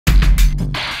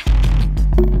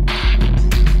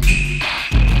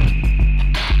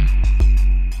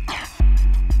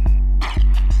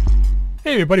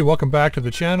Hey everybody, welcome back to the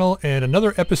channel and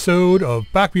another episode of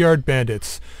Backyard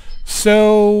Bandits.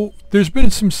 So there's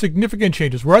been some significant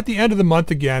changes. We're at the end of the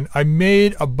month again. I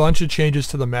made a bunch of changes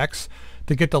to the mechs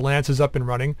to get the lances up and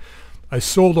running. I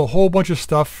sold a whole bunch of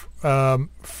stuff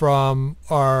from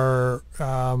our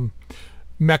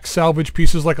mech salvage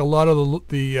pieces, like a lot of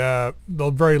the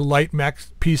very light mech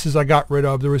pieces I got rid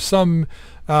of. There was some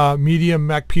medium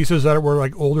mech pieces that were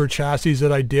like older chassis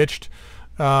that I ditched.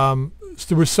 So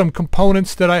there was some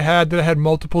components that I had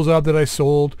multiples of that I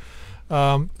sold.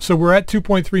 So we're at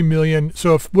 2.3 million.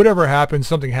 So if whatever happens,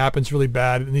 something happens really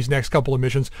bad in these next couple of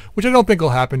missions, which I don't think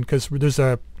will happen because we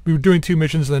were doing 2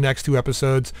 missions in the next 2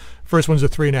 episodes. First one's a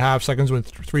 3.5, second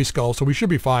one's 3 skulls, so we should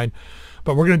be fine.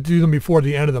 But we're going to do them before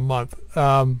the end of the month.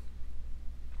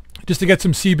 Just to get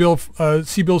some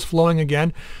C-bills flowing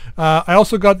again. I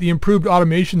also got the improved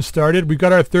automation started. We've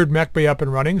got our 3rd mech bay up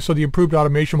and running, so the improved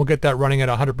automation will get that running at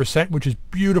 100%, which is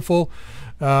beautiful.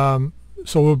 So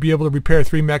we'll be able to repair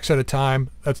 3 mechs at a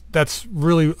time. That's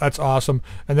awesome.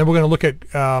 And then we're going to look at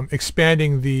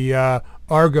expanding the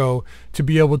Argo to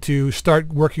be able to start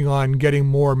working on getting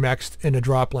more mechs in a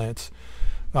drop lance,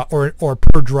 or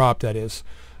per drop, that is.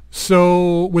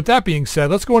 So with that being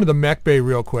said, let's go into the mech bay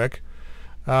real quick.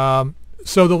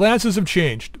 So the lances have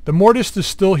changed. The Mortis is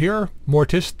still here.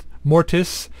 Mortis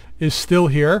is still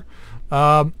here.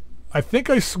 I think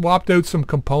I swapped out some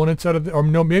components out of or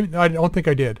no, maybe I don't think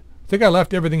I did. I think I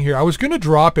left everything here. I was going to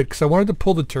drop it because I wanted to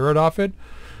pull the turret off it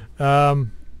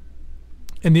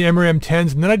in the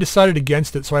MRM-10s, and then I decided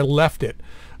against it, so I left it.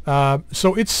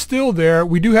 So it's still there.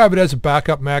 We do have it as a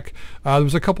backup mech. There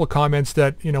was a couple of comments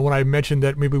that, when I mentioned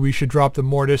that maybe we should drop the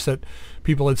Mortis, that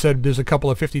people had said there's a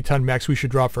couple of 50-ton mechs we should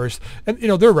drop first. And,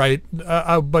 they're right.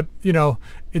 But,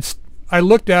 I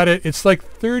looked at it. It's like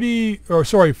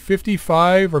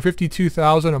 55 or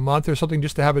 52,000 a month or something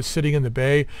just to have it sitting in the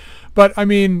bay. But, I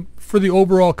mean, for the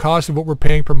overall cost of what we're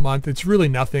paying per month, it's really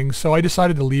nothing. So I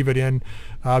decided to leave it in.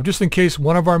 Just in case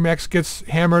one of our mechs gets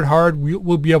hammered hard,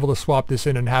 we'll be able to swap this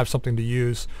in and have something to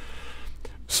use.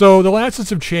 So the lances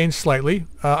have changed slightly.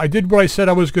 I did what I said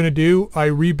I was going to do. I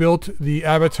rebuilt the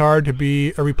avatar to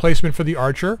be a replacement for the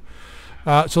archer.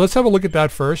 So let's have a look at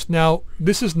that first. Now,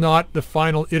 this is not the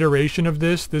final iteration of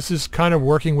this. This is kind of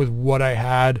working with what I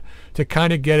had to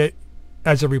kind of get it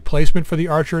as a replacement for the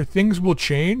archer. Things will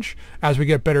change as we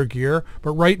get better gear,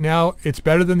 but right now it's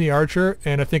better than the archer,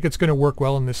 and I think it's going to work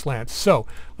well in this lance. So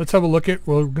let's have a look at,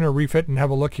 we're going to refit and have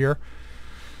a look here.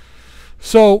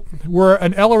 So we're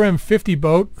an LRM-50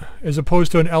 boat as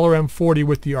opposed to an LRM-40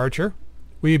 with the archer.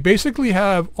 We basically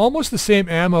have almost the same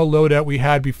ammo loadout we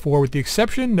had before, with the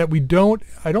exception that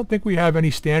I don't think we have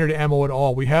any standard ammo at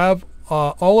all. We have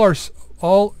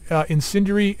all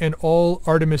incendiary and all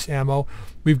Artemis ammo.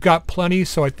 We've got plenty,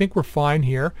 so I think we're fine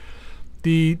here.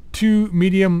 The 2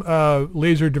 medium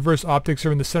laser diverse optics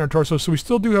are in the center torso, so we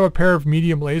still do have a pair of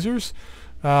medium lasers.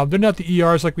 They're not the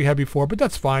ERs like we had before, but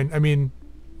that's fine. I mean,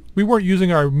 we weren't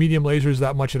using our medium lasers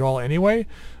that much at all anyway,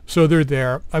 so they're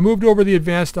there. I moved over the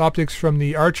advanced optics from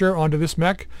the Archer onto this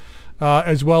mech,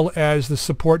 as well as the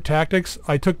support tactics.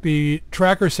 I took the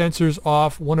tracker sensors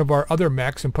off one of our other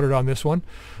mechs and put it on this one.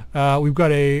 We've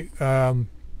got a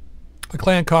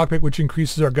clan cockpit, which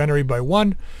increases our gunnery by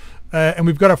 1, and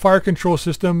we've got a fire control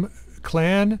system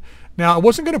clan. Now, I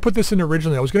wasn't going to put this in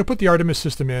originally. I was going to put the Artemis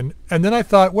system in, and then I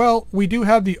thought, well, we do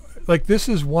have this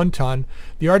is 1 ton.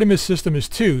 The Artemis system is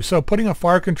 2, so putting a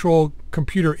fire control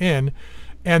computer in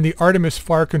and the Artemis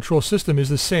fire control system is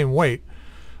the same weight.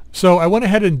 So I went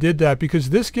ahead and did that because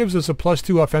this gives us a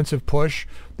 +2 offensive push.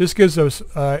 This gives us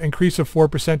an increase of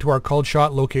 4% to our called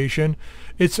shot location.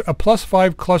 It's a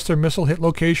 +5 cluster missile hit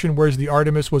location, whereas the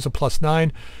Artemis was a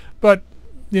 +9. But,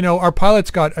 our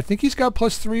pilot's got, I think he's got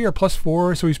 +3 or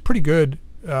 +4, so he's pretty good.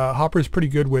 Hopper's pretty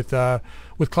good with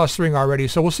clustering already,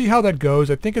 so we'll see how that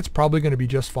goes. I think it's probably going to be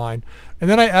just fine. And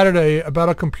then I added a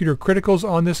battle computer criticals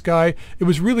on this guy. It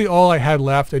was really all I had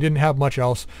left. I didn't have much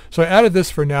else, so I added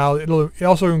this for now. It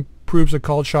also improves the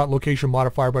called shot location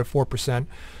modifier by 4%.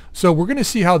 So we're going to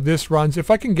see how this runs.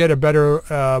 If I can get a better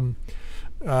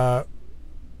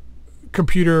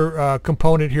computer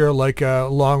component here, like a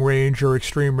long range or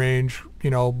extreme range,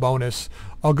 bonus,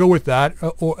 I'll go with that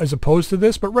as opposed to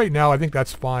this, but right now I think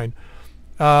that's fine.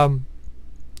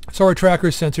 So our tracker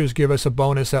sensors give us a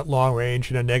bonus at long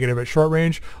range and a negative at short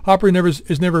range. Hopper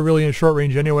is never really in short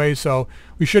range anyway, so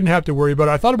we shouldn't have to worry about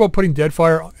it. I thought about putting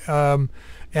Deadfire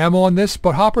ammo on this,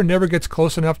 but Hopper never gets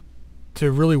close enough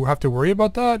to really have to worry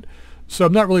about that, so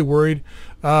I'm not really worried.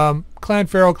 Clan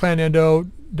Pharaoh, Clan Endo,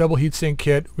 double heatsink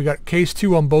kit. We got case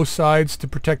 2 on both sides to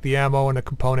protect the ammo and the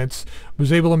components.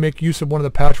 Was able to make use of one of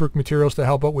the patchwork materials to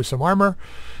help out with some armor.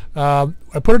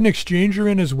 I put an exchanger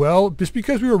in as well, just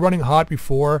because we were running hot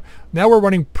before. Now we're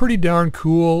running pretty darn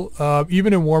cool.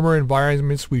 Even in warmer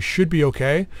environments, we should be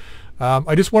okay.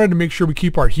 I just wanted to make sure we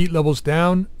keep our heat levels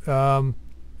down.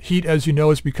 Heat, as you know,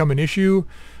 has become an issue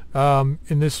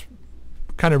in this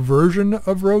kind of version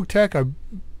of Roguetech.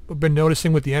 I've been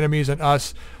noticing with the enemies and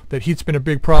us that heat's been a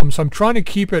big problem. So I'm trying to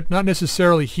keep it not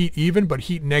necessarily heat even, but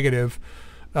heat negative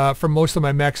for most of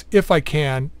my mechs if I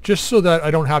can, just so that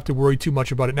I don't have to worry too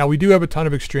much about it. Now we do have a ton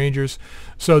of exchangers,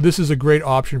 so this is a great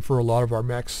option for a lot of our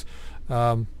mechs.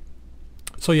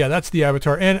 So yeah, that's the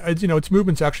Avatar, and you know, its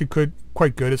movement's actually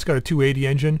quite good. It's got a 280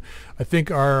 engine. I think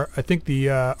the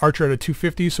Archer had a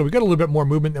 250, so we got a little bit more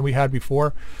movement than we had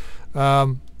before.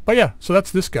 But yeah, so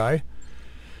that's this guy.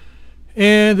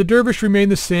 And the Dervish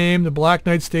remained the same. The Black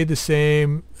Knight stayed the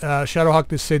same.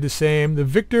 Shadowhawk stayed the same. The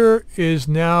Victor is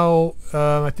now,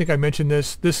 I think I mentioned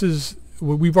this. This is,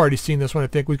 we've already seen this one, I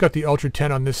think. We've got the Ultra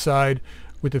 10 on this side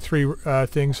with the three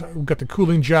things. We've got the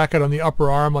cooling jacket on the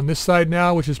upper arm on this side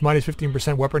now, which is minus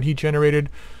 15% weapon heat generated,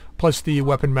 plus the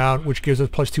weapon mount, which gives us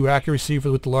plus 2 accuracy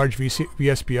with the large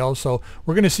VSPL. So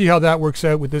we're going to see how that works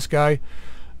out with this guy.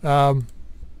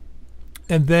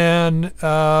 And then,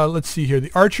 let's see here.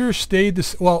 The Archer stayed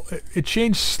this, well, it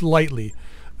changed slightly.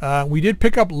 We did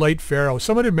pick up Light Pharaoh.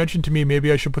 Someone had mentioned to me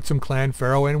maybe I should put some Clan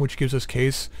Pharaoh in, which gives us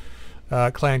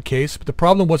Clan Case. But the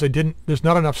problem was there's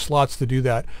not enough slots to do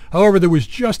that. However, there was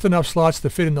just enough slots to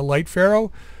fit in the Light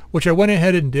Pharaoh, which I went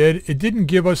ahead and did. It didn't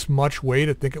give us much weight.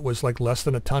 I think it was like less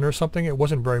than a ton or something. It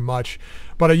wasn't very much.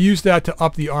 But I used that to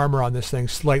up the armor on this thing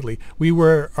slightly.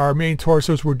 Our main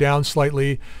torsos were down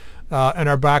slightly. And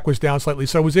our back was down slightly,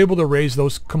 so I was able to raise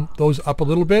those up a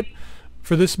little bit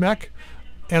for this mech.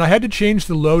 And I had to change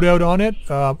the loadout on it.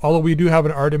 Although we do have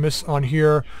an Artemis on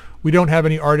here, we don't have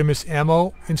any Artemis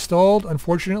ammo installed,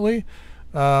 unfortunately.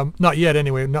 Not yet,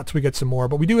 anyway. Not till we get some more.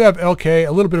 But we do have LK,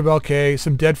 a little bit of LK,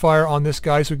 some Deadfire on this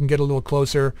guy, so we can get a little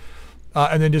closer,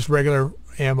 and then just regular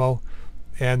ammo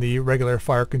and the regular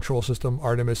fire control system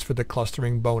Artemis for the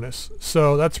clustering bonus.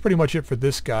 So that's pretty much it for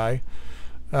this guy.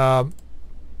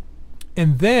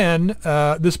 And then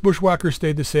this Bushwhacker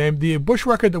stayed the same. The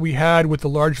Bushwhacker that we had with the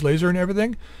large laser and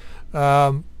everything,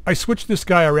 I switched this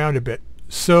guy around a bit.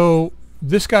 So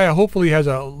this guy hopefully has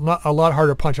a lot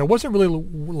harder punch. I wasn't really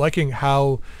liking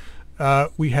how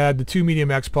we had the 2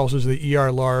 medium X pulses, the ER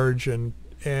large and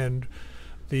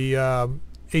the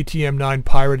ATM-9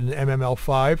 Pirate and the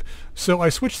MML-5. So I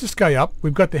switched this guy up.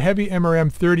 We've got the heavy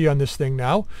MRM-30 on this thing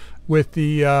now with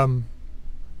the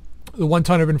 1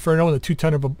 ton of Inferno and the 2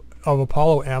 ton of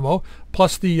Apollo ammo,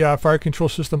 plus the fire control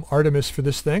system Artemis for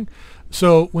this thing.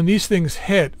 So when these things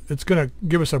hit, it's going to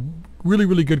give us a really,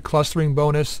 really good clustering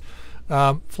bonus.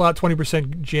 Flat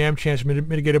 20% jam chance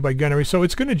mitigated by gunnery. So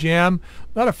it's going to jam,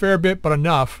 not a fair bit, but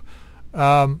enough.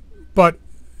 But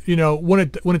you know, when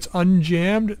it's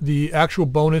unjammed, the actual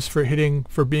bonus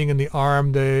for being in the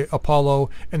arm, the Apollo,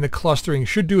 and the clustering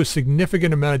should do a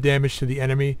significant amount of damage to the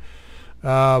enemy.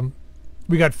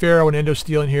 We got Pharaoh and Endo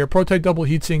Steel in here. Prototype double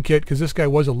heatsink kit, because this guy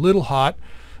was a little hot.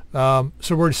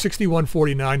 So we're at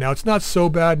 6149 now. It's not so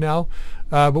bad now,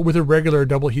 but with a regular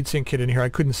double heatsink kit in here, I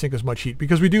couldn't sink as much heat,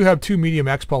 because we do have 2 medium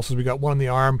X pulses. We got one on the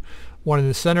arm, one in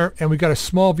the center, and we got a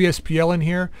small VSPL in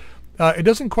here. It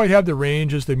doesn't quite have the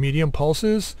range as the medium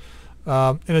pulses,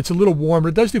 and it's a little warm, but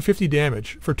it does do 50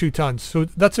 damage for 2 tons. So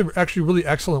that's actually really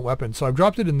excellent weapon. So I've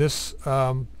dropped it in this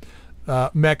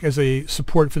mech as a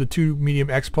support for the 2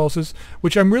 medium X pulses,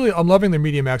 which I'm loving the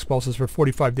medium X pulses for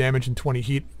 45 damage and 20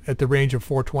 heat at the range of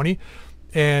 420,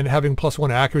 and having +1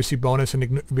 accuracy bonus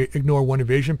and ignore 1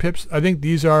 evasion pips. I think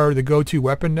these are the go-to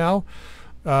weapon now.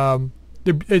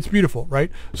 It's beautiful,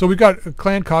 right? So we've got a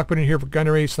Clan cockpit in here for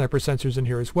gunnery, sniper sensors in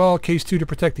here as well, case 2 to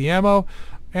protect the ammo,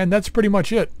 and that's pretty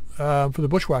much it for the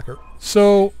Bushwhacker.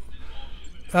 So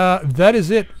that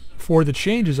is it for the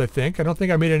changes, I think. I don't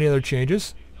think I made any other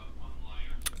changes.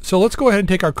 So let's go ahead and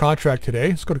take our contract today.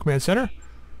 Let's go to Command Center.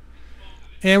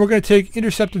 And we're going to take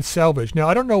Intercepted Salvage. Now,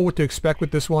 I don't know what to expect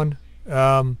with this one.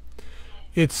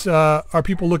 It's our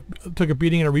people took a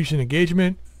beating in a recent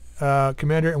engagement,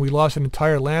 Commander, and we lost an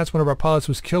entire lance. One of our pilots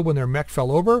was killed when their mech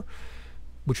fell over,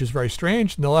 which is very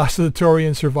strange. And the last of the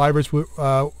Taurian survivors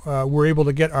were able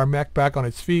to get our mech back on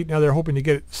its feet. Now they're hoping to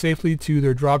get it safely to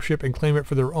their dropship and claim it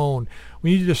for their own.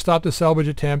 We need you to stop the salvage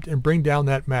attempt and bring down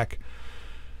that mech.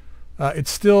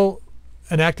 It's still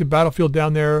an active battlefield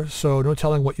down there, so no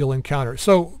telling what you'll encounter.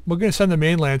 So we're going to send the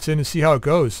main lance in and see how it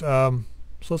goes. So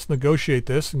let's negotiate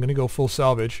this. I'm going to go full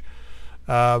salvage.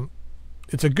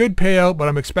 It's a good payout, but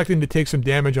I'm expecting to take some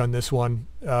damage on this one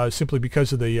simply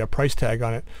because of the price tag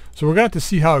on it. So we're going to have to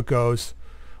see how it goes.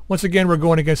 Once again, we're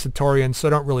going against the Taurians, so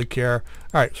I don't really care.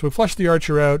 All right, so we flush the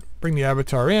Archer out, bring the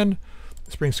Avatar in.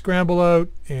 Let's bring Scramble out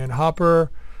and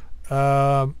Hopper.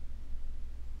 What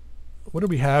do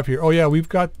we have here? Oh yeah, we've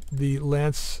got the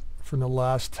Lance from the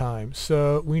last time.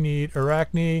 So we need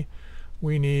Arachne,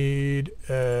 we need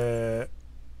Hotshot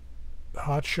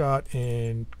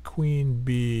and Queen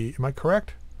Bee. Am I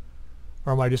correct?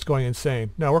 Or am I just going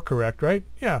insane? No, we're correct, right?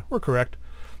 Yeah, we're correct.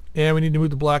 And we need to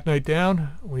move the Black Knight down.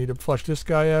 We need to flush this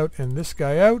guy out and this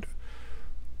guy out.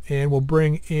 And we'll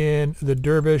bring in the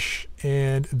Dervish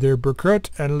and their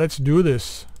Berkut, and let's do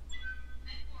this.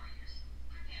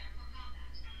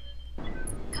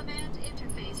 Command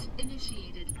interface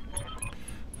initiated.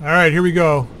 Alright, here we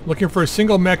go. Looking for a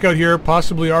single mech out here,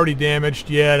 possibly already damaged.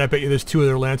 Yeah, and I bet you there's 2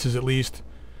 other lances at least.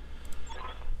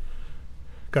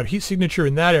 Got heat signature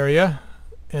in that area.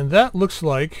 And that looks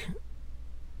like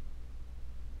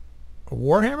a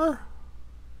Warhammer?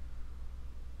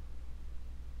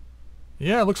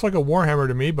 Yeah, it looks like a Warhammer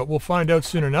to me, but we'll find out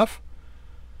soon enough.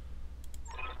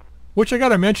 Which I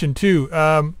gotta mention too.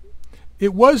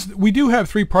 We do have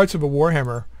 3 parts of a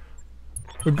Warhammer.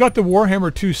 We've got the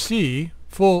Warhammer 2C,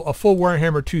 a full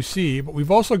Warhammer 2C, but we've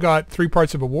also got 3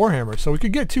 parts of a Warhammer, so we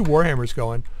could get 2 Warhammers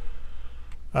going.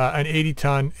 An 80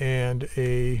 ton and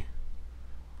a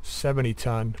 70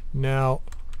 ton. Now,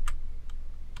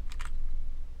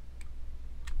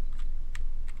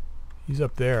 he's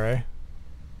up there, eh?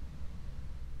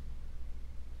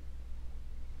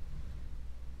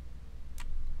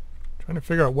 Trying to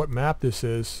figure out what map this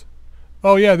is.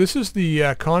 Oh yeah, this is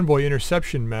the convoy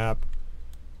interception map.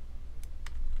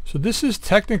 So this is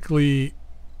technically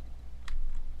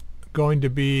going to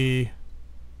be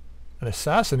an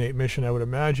assassinate mission, I would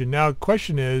imagine. Now the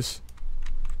question is,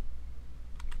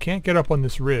 can't get up on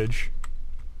this ridge.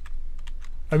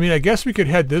 I mean, I guess we could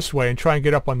head this way and try and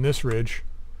get up on this ridge.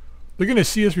 They're going to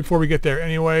see us before we get there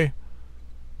anyway.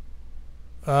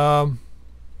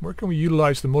 Where can we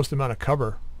utilize the most amount of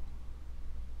cover?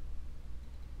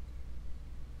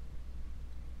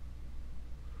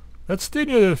 Let's stay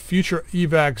near the future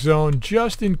evac zone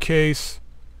just in case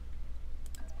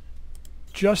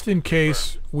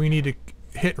we need to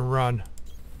hit and run.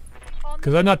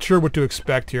 Because I'm not sure what to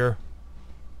expect here.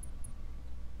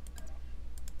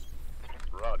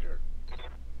 Roger.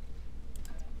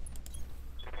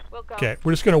 Okay,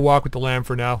 we're just going to walk with the lamb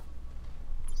for now.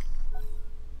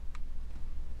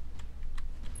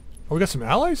 Oh, we got some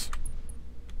allies?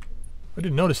 I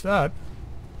didn't notice that.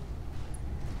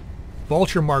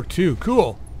 Vulture Mark II.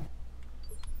 Cool.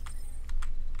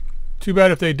 Too bad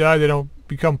if they die they don't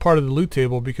become part of the loot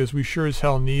table, because we sure as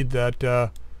hell need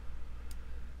that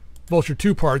Vulture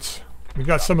 2 parts. We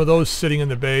got some of those sitting in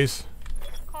the bays.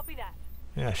 Copy that.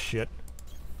 Yeah, shit.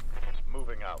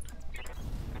 Moving out.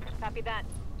 Copy that.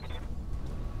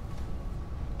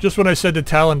 Just when I said to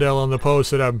Talendale on the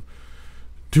post that I'm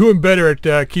doing better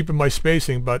at keeping my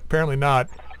spacing, but apparently not.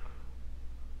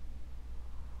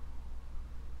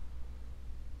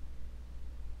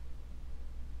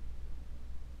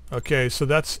 Okay, so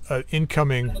that's an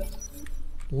incoming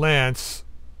lance.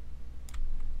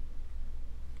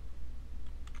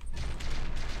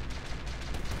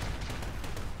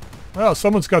 Well,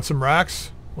 someone's got some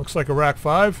racks. Looks like a rack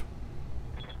 5.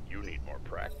 You need more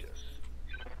practice.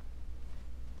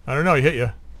 I don't know, he hit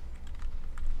you.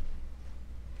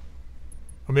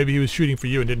 Or maybe he was shooting for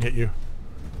you and didn't hit you.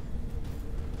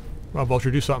 Well,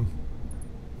 Vulture, do something.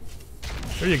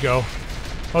 There you go.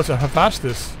 Oh, it's a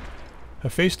Hephaestus.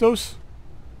 Hephaestus?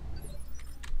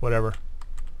 Whatever.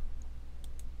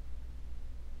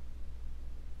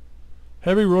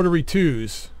 Heavy rotary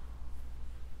 2s.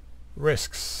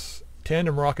 Risks.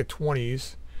 Tandem rocket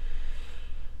 20s.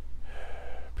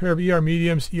 Pair of ER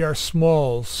mediums, ER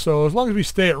smalls. So as long as we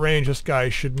stay at range, this guy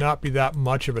should not be that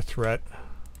much of a threat.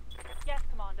 Yes,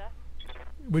 Commander.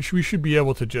 Which we should be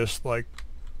able to just, like,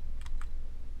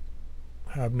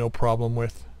 have no problem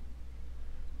with.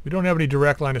 We don't have any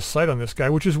direct line of sight on this guy,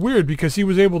 which is weird because he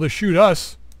was able to shoot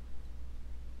us.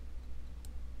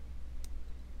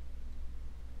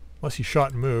 Unless he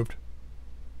shot and moved.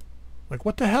 Like,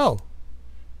 what the hell?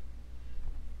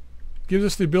 Gives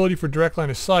us the ability for direct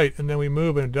line of sight, and then we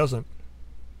move and it doesn't.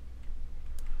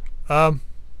 Let's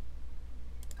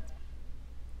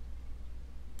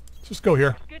just go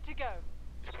here. Good to go.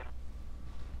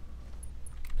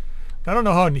 I don't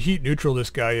know how heat neutral this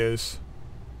guy is.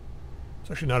 It's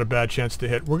actually not a bad chance to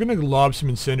hit. We're going to lob some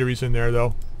incendiaries in there,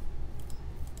 though.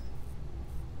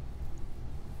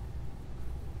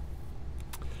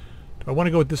 Do I want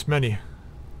to go with this many?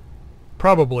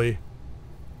 Probably.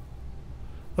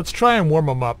 Let's try and warm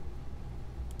them up.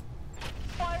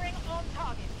 Firing on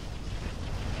target.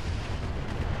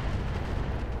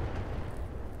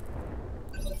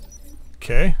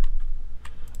 okay.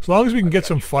 As long as we can get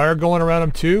some fire going around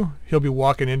him too, he'll be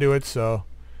walking into it, so...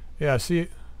 Yeah, see...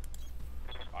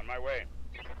 On my way.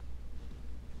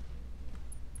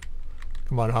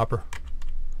 Come on, Hopper.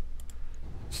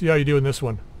 See how you do in this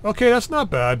one. Okay, that's not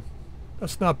bad.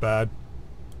 That's not bad.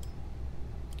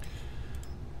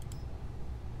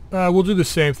 We'll do the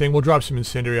same thing. We'll drop some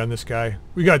incendiary on this guy.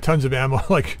 We got tons of ammo.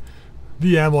 Like,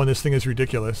 the ammo on this thing is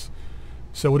ridiculous.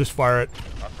 So we'll just fire it.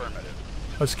 Affirmative.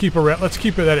 Let's keep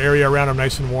that area around him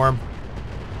nice and warm.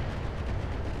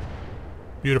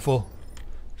 Beautiful.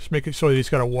 Just make it so that he's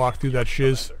got to walk through that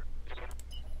shiz.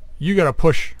 You got to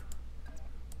push.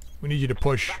 We need you to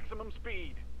push. Maximum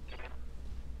speed.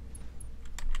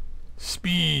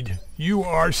 Speed. You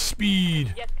are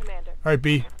speed. Yes, Commander. All right,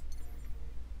 B.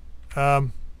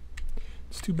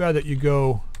 It's too bad that you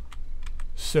go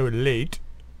so late,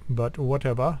 but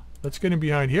whatever. Let's get him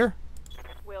behind here.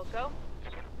 We'll go.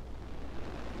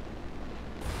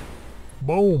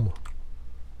 Boom.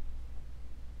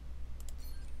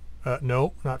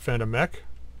 No, not Phantom Mech.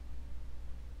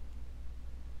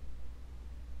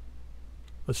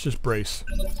 Let's just brace.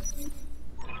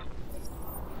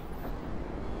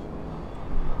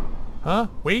 Huh?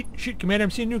 Wait, shit, Commander, I'm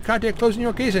seeing new contact closing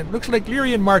your location. Looks like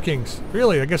Lyrian markings.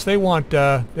 Really? I guess they want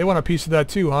a piece of that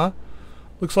too, huh?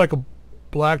 Looks like a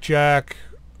blackjack.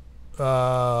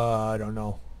 I don't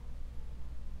know.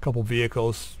 Couple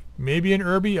vehicles. Maybe an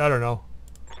Irby? I don't know.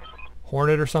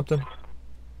 Hornet or something.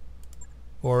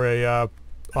 Or a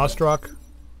Ostrock.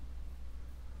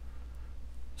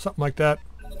 Something like that.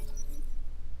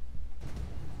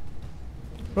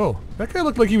 Oh, that guy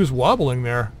looked like he was wobbling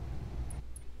there.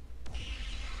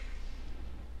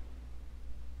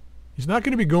 He's not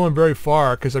going to be going very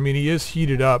far because, I mean, he is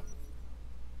heated up.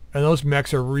 And those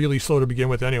mechs are really slow to begin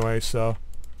with anyway, so...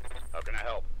 How can I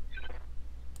help?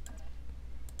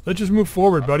 Let's just move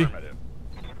forward, buddy. Affirmative.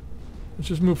 Let's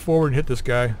just move forward and hit this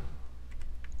guy.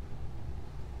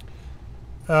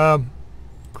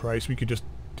 Christ, we could just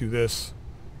do this.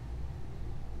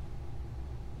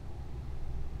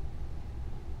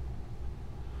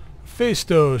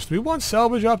 Fastos. Do we want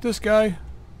salvage off this guy?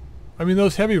 I mean,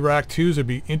 those heavy rack 2s would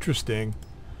be interesting.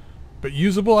 But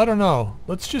usable? I don't know.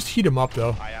 Let's just heat him up,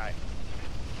 though. Aye, aye.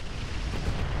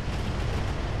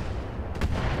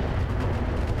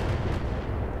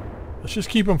 Let's just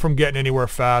keep him from getting anywhere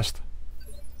fast.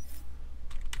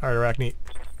 Alright, Arachne.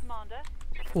 Commander.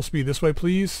 Full speed this way,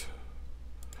 please.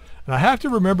 And I have to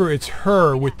remember it's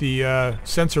her with the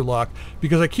sensor lock,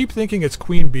 because I keep thinking it's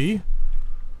Queen Bee.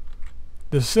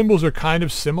 The symbols are kind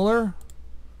of similar.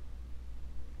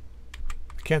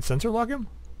 I can't sensor lock him?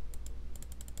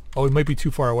 Oh, he might be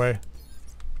too far away.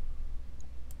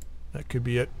 That could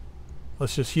be it.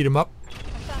 Let's just heat him up.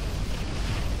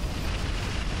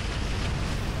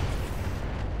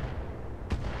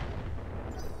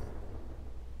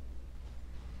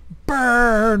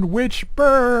 Burn! Witch,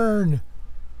 burn!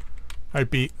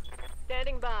 Alright, beat.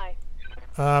 Standing by.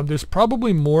 There's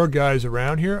probably more guys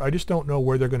around here. I just don't know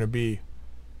where they're going to be.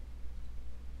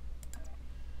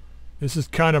 This is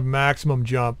kind of maximum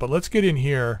jump, but let's get in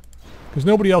here. Because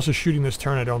nobody else is shooting this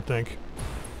turn, I don't think.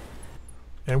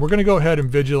 And we're going to go ahead and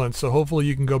Vigilance, so hopefully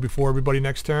you can go before everybody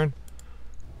next turn.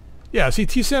 Yeah, see,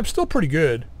 T-Samp's still pretty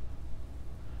good.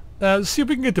 Let's see if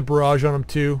we can get the barrage on him,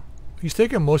 too. He's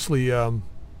taking mostly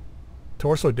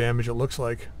torso damage, it looks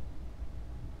like.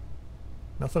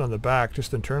 Nothing on the back,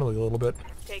 just internally a little bit.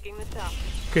 Taking the top.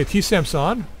 Okay, T-Samp's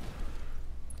on.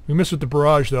 We missed with the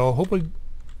barrage, though. Hopefully...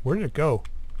 Where did it go?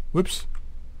 Whoops.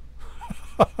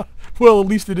 Well, at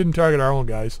least it didn't target our own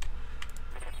guys.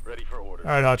 Ready for orders.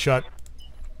 Alright, hotshot.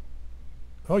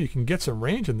 Oh, you can get some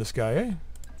range in this guy, eh?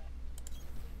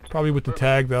 Probably with the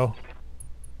tag, though.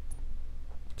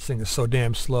 This thing is so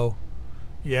damn slow.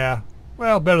 Yeah.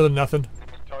 Well, better than nothing.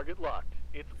 Target locked.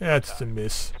 It's That's a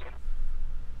miss.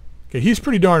 Okay, he's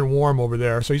pretty darn warm over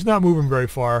there, so he's not moving very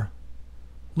far.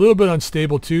 A little bit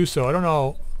unstable, too, so I don't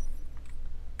know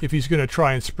if he's going to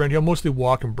try and sprint. He'll mostly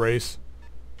walk and brace.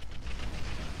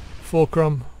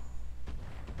 Fulcrum.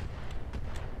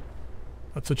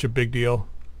 Not such a big deal.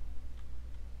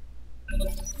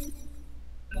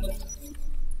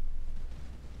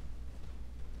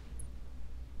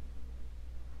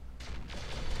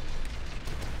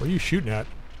 What are you shooting at?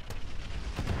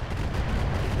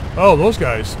 Oh, those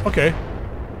guys. Okay.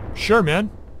 Sure,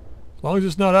 man. As long as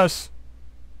it's not us.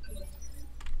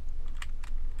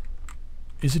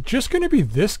 Is it just going to be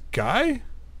this guy?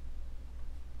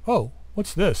 Oh,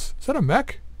 what's this? Is that a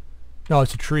mech? No,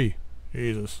 it's a tree.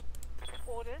 Jesus.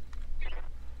 orders.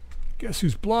 Guess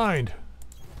who's blind?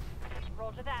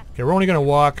 Roger that. Okay, we're only going to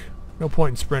walk. No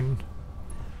point in sprinting.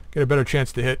 Get a better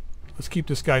chance to hit. Let's keep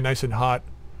this guy nice and hot.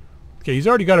 Okay, he's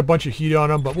already got a bunch of heat on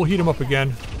him, but we'll heat him up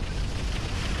again.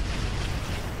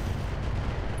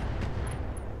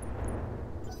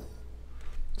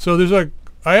 So there's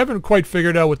I haven't quite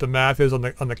figured out what the math is on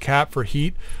the cap for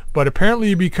heat, but apparently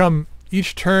you become,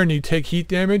 each turn you take heat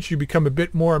damage, you become a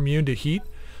bit more immune to heat.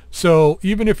 So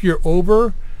even if you're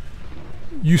over,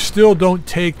 you still don't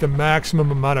take the maximum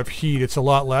amount of heat. It's a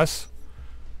lot less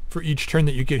for each turn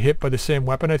that you get hit by the same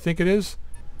weapon, I think it is.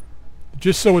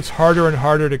 Just so it's harder and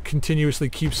harder to continuously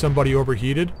keep somebody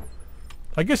overheated.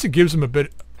 I guess it gives them a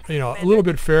bit, you know, a little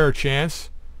bit fairer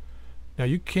chance. Now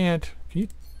you can't, you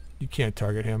can't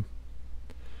target him.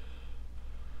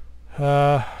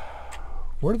 Where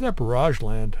did that barrage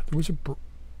land? There was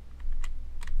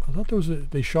I thought there was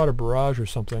they shot a barrage or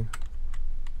something.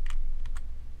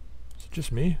 Is it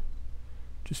just me?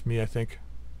 Just me, I think.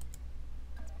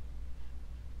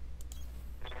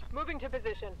 Moving to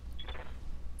position.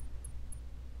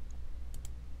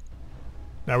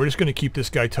 Now we're just going to keep this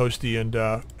guy toasty and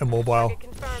immobile. Target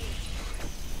confirmed.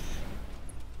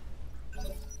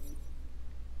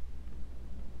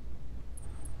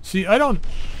 See, I don't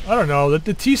know.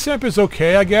 The T-Semp is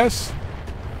okay, I guess.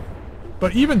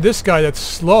 But even this guy that's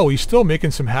slow, he's still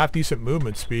making some half-decent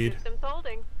movement speed. Systems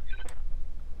holding.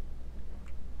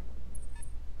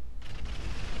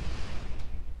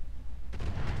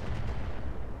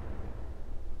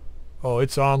 Oh,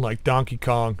 it's on like Donkey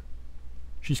Kong.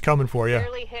 She's coming for you.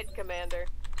 Barely hit, Commander.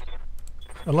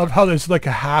 I love how there's like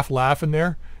a half laugh in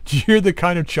there. Do you hear the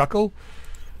kind of chuckle?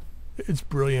 It's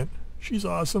brilliant. She's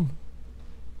awesome.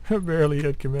 Barely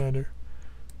hit, Commander.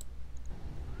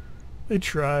 They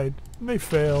tried. And they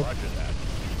failed. Roger that.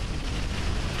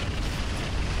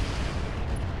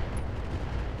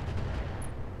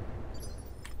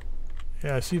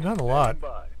 Yeah, see, not a lot. Standing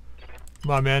by.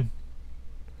 Come on, man.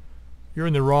 You're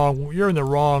in the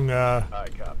wrong I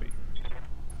copy.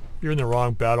 you're in the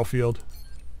wrong battlefield.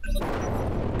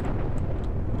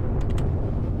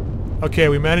 Okay,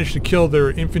 we managed to kill their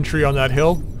infantry on that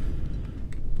hill.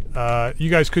 You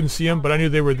guys couldn't see them, but I knew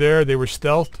they were there. They were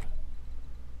stealthed.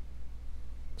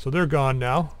 So they're gone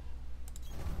now.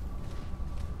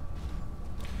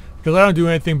 Because I don't do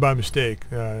anything by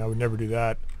mistake. I would never do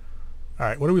that.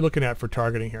 Alright, what are we looking at for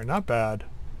targeting here? Not bad.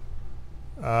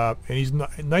 And he's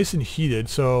nice and heated,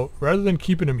 so rather than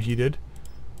keeping him heated,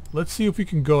 let's see if we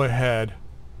can go ahead.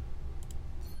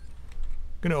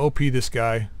 I'm going to OP this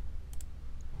guy. I'm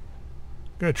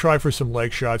going to try for some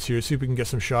leg shots here, see if we can get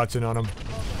some shots in on him.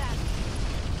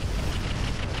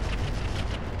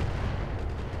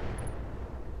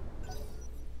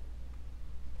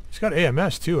 He's got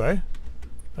AMS too, eh?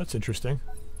 That's interesting.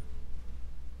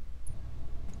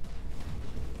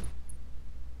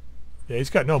 Yeah, he's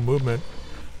got no movement.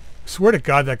 I swear to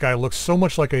God, that guy looks so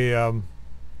much like a,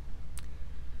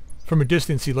 from a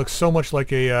distance, he looks so much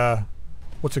like a,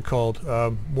 what's it called?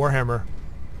 Warhammer.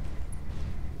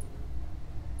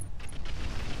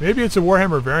 Maybe it's a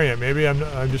Warhammer variant. Maybe I'm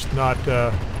just not,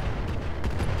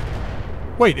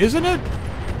 Wait, isn't it?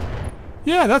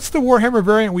 Yeah, that's the Warhammer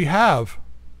variant we have.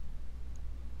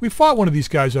 We fought one of these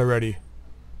guys already.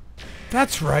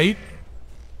 That's right.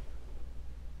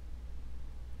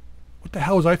 What the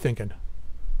hell was I thinking?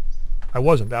 I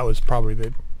wasn't. That was probably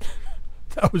the...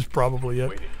 that was probably it.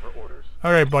 Waiting for orders.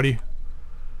 All right, buddy.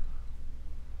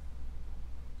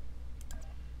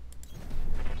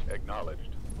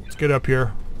 Acknowledged. Let's get up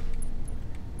here.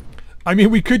 I mean,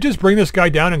 we could just bring this guy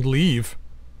down and leave.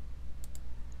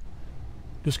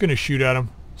 Just gonna shoot at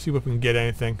him. See if we can get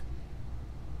anything.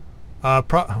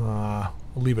 We'll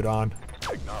leave it on.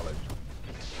 Acknowledged.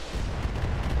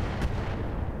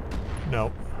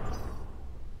 No.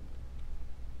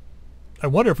 I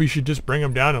wonder if we should just bring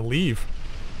him down and leave.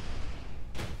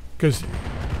 Because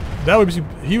that would be,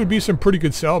 he would be some pretty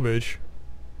good salvage.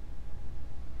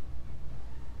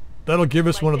 That'll give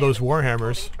us one of those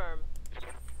Warhammers.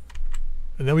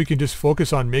 And then we can just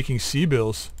focus on making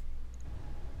C-bills.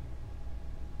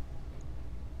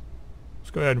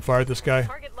 Let's go ahead and fire at this guy.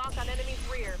 Target lock on enemy's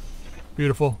rear.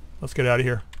 Beautiful. Let's get out of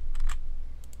here.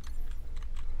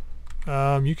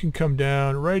 You can come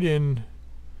down right in.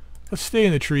 Let's stay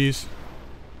in the trees.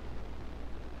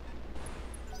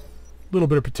 A little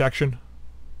bit of protection.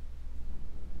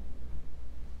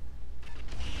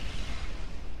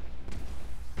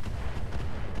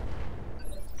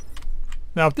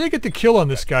 Now, if they get the kill on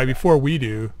this guy before we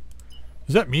do,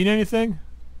 does that mean anything?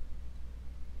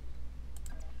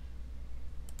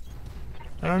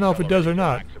 I don't know if it does or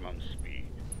not.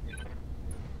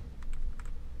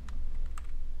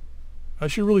 I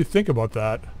should really think about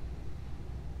that.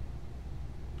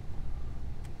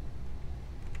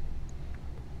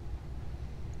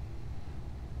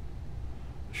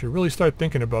 Should really start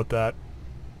thinking about that.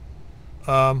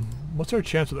 What's our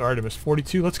chance with Artemis?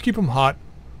 42. Let's keep him hot.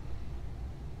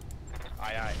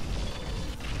 Aye, aye.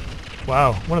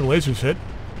 Wow, one of the lasers hit.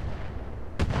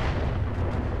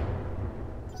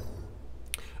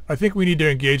 I think we need to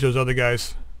engage those other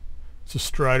guys. It's a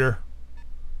Strider.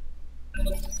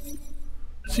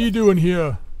 What's he doing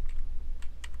here?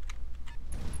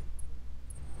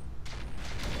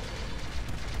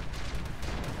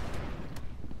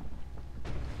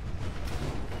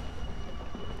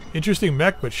 Interesting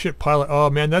mech, but shit pilot. Oh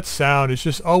man, that sound. It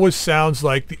just always sounds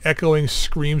like the echoing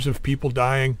screams of people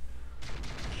dying.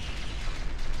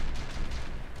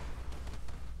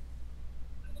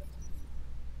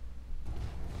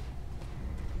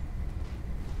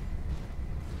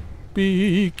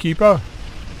 Beekeeper.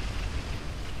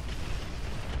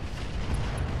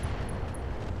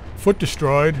 Foot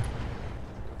destroyed.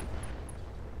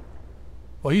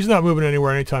 Well, he's not moving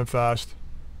anywhere anytime fast.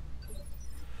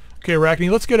 Okay, Arachne,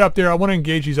 let's get up there. I want to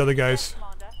engage these other guys.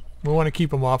 We want to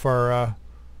keep them off our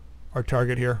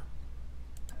target here.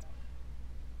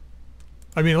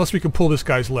 I mean, unless we can pull this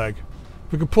guy's leg.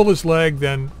 If we can pull his leg,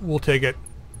 then we'll take it.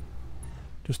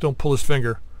 Just don't pull his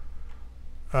finger.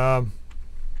 What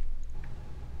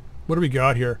do we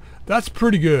got here? That's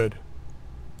pretty good.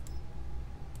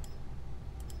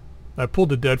 I pulled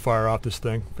the Deadfire off this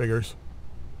thing. Figures.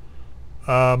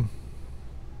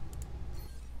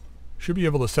 Should be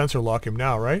able to sensor lock him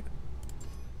now, right?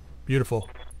 Beautiful.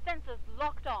 Sensors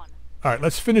locked on. Alright,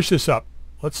 let's finish this up.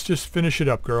 Let's just finish it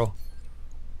up, girl.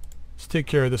 Let's take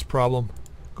care of this problem.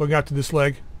 Going out to this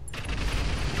leg.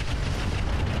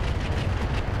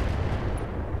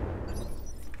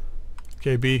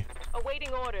 Okay, B.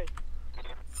 Awaiting orders.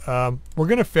 We're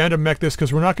going to phantom mech this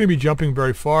because we're not going to be jumping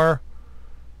very far.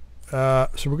 So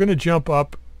we're going to jump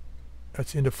up.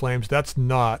 That's into flames. That's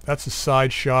not. That's a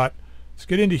side shot. Let's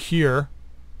get into here.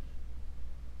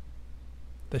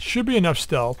 That should be enough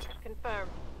stealth.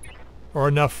 Confirmed. Or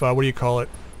enough, what do you call it?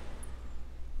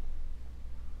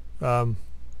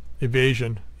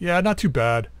 Evasion. Yeah, not too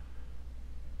bad.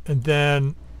 And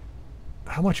then,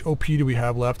 how much OP do we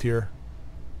have left here?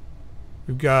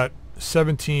 We've got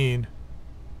 17.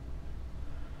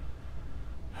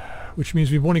 Which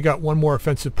means we've only got one more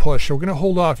offensive push. So we're going to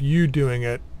hold off you doing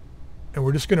it. And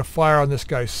we're just going to fire on this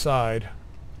guy's side.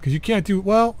 Because you can't do,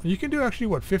 well, you can do actually,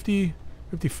 what, 50,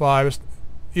 55.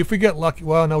 If we get lucky,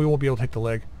 well, no, we won't be able to take the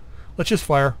leg. Let's just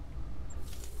fire.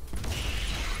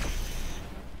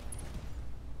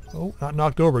 Oh, not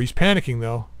knocked over. He's panicking,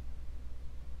 though.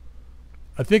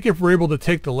 I think if we're able to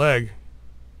take the leg.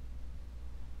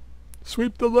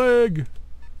 Sweep the leg!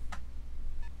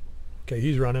 Okay,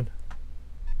 he's running.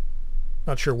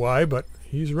 Not sure why, but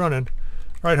he's running.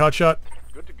 Alright, Hotshot.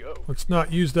 Good to go. Let's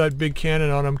not use that big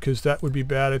cannon on him because that would be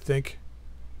bad, I think.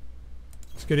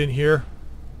 Let's get in here.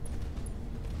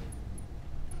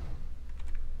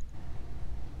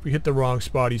 If we hit the wrong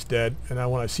spot, he's dead. And I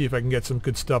want to see if I can get some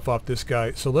good stuff off this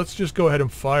guy. So let's just go ahead and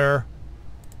fire.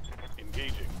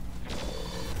 Engaging.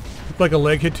 Looked like a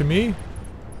leg hit to me.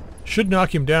 Should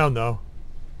knock him down, though.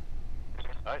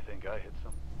 I think I hit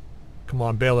some. Come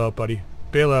on, bail out, buddy.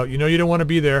 Bail out. You know you don't want to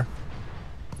be there.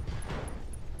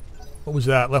 What was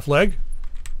that? Left leg?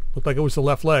 Looked like it was the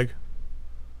left leg.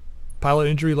 Pilot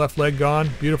injury, left leg gone.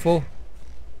 Beautiful.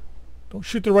 Don't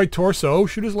shoot the right torso.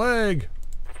 Shoot his leg.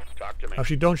 Talk to me.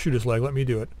 Actually, don't shoot his leg. Let me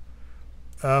do it.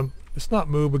 Let's not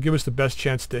move, but give us the best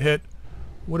chance to hit.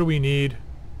 What do we need?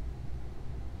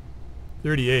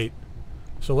 38.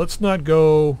 So let's not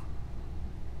go...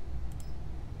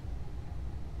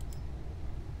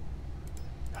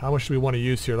 How much do we want to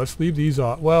use here? Let's leave these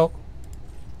off. Well...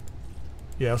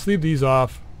 Yeah, let's leave these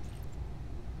off.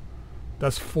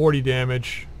 That's 40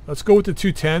 damage. Let's go with the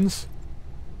 210s.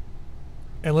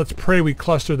 And let's pray we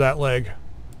cluster that leg.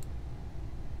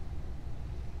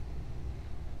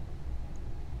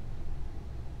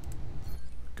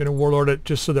 Gonna warlord it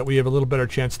just so that we have a little better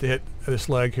chance to hit this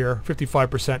leg here.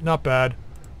 55%, not bad.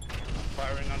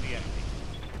 Firing on the enemy.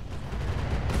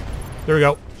 There we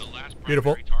go. The last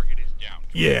Beautiful. target is down.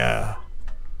 Yeah.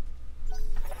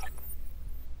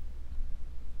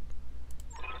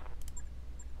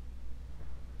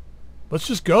 Let's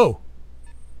just go.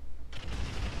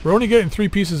 We're only getting 3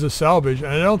 pieces of salvage, and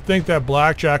I don't think that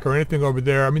blackjack or anything over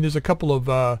there. I mean, there's a couple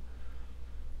of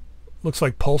looks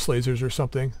like pulse lasers or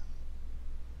something,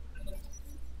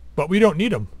 but we don't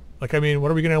need them. Like, I mean,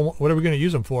 what are we gonna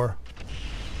use them for?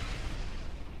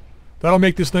 That'll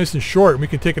make this nice and short, and we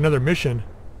can take another mission.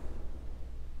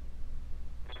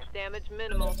 Damage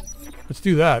minimal. Let's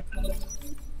do that.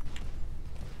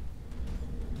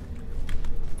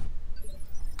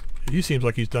 He seems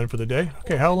like he's done for the day.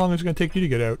 Okay, how long is it going to take you to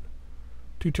get out?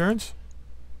 2 turns?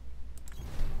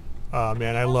 Oh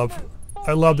man, I love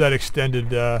that extended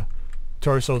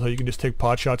torso so you can just take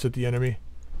pot shots at the enemy.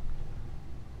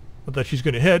 Not that she's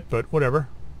going to hit, but whatever.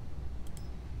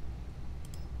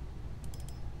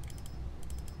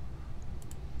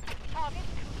 Target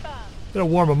confirmed. It'll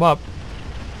warm him up.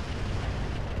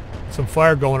 Some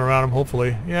fire going around him,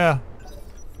 hopefully. Yeah.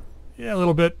 Yeah, a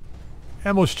little bit.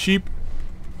 Ammo's cheap.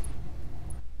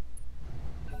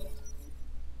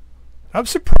 I'm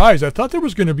surprised. I thought there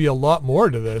was going to be a lot more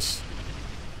to this.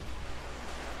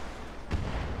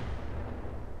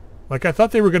 Like, I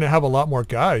thought they were going to have a lot more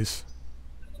guys.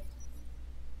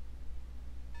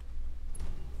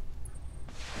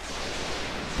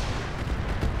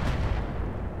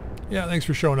 Yeah, thanks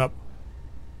for showing up.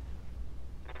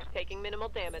 Taking minimal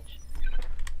damage.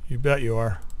 You bet you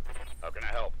are. How can I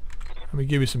help? Let me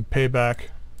give you some payback.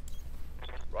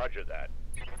 Roger that.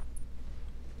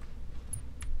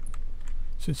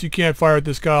 Since you can't fire at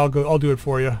this guy, I'll do it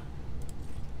for you.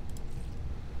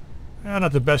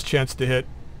 Not the best chance to hit.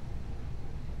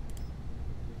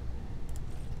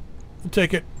 I'll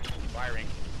take it. Firing.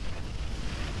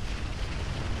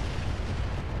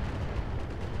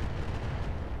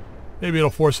 Maybe it'll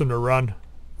force him to run.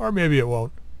 Or maybe it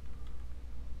won't.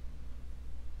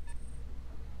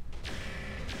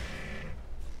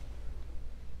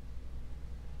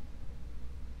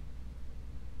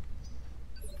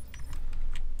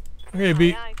 Okay,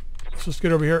 B. Aye, aye. Let's just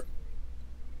get over here.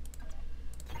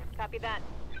 Copy that.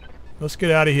 Let's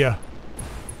get out of here.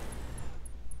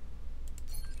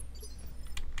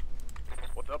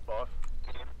 What's up, boss?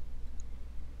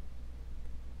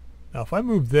 Now if I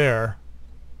move there,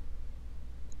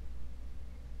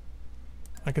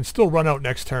 I can still run out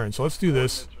next turn. So let's do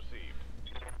this. Ordnance received.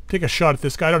 Take a shot at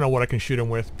this guy. I don't know what I can shoot him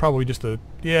with. Probably just a...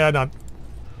 Yeah, not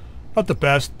the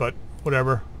best, but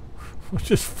whatever. Let's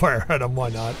just fire at him. Why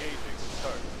not? Engaging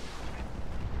target.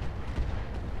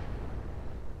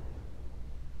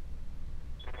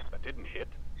 That didn't hit.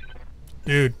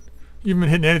 Dude, you haven't been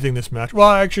hitting anything this match.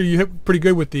 Well, actually, you hit pretty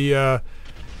good with the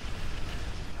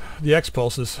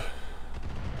X-pulses.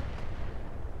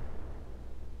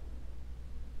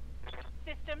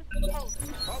 Systems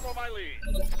holding. Follow my lead.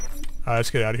 Let's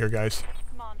get out of here, guys.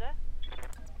 Commander.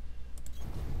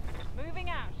 Moving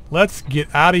out. Let's get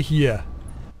out of here.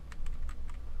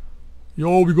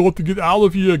 Yo, we got to get out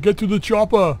of here. Get to the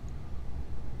chopper.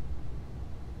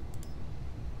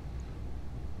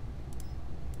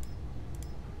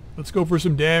 Let's go for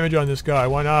some damage on this guy.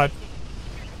 Why not?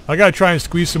 I gotta try and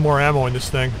squeeze some more ammo in this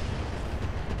thing.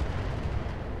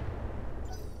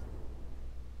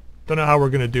 Don't know how we're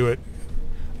gonna do it.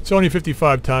 It's only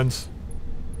 55 tons.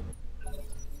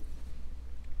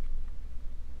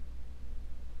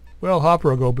 Well,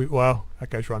 Hopper will go. Wow, that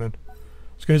guy's running.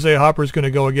 I was going to say Hopper's going to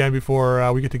go again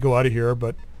before we get to go out of here,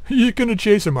 but you're going to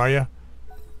chase him, are you?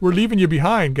 We're leaving you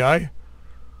behind, guy.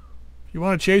 If you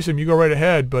want to chase him, you go right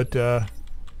ahead, but I've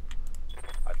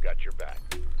got your back.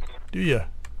 do you?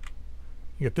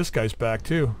 You get this guy's back,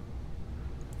 too.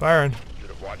 Firing. Should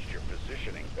have watched your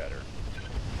positioning better.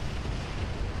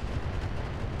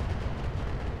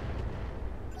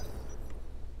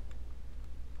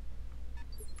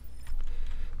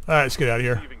 Alright, let's get out of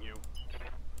here. Leaving you.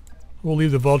 We'll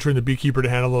leave the Vulture and the Beekeeper to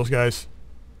handle those guys.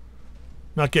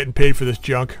 Not getting paid for this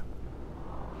junk.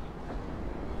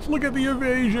 Let's look at the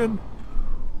evasion.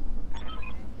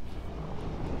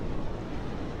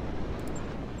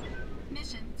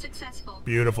 Mission successful.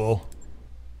 Beautiful.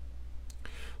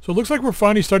 So it looks like we're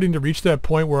finally starting to reach that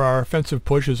point where our offensive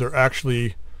pushes are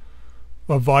actually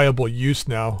a viable use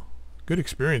now. Good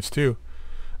experience too.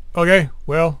 Okay,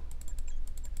 well,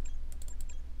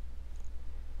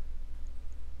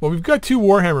 we've got 2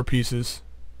 Warhammer pieces.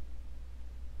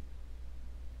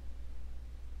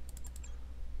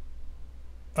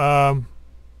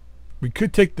 We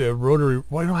could take the rotary.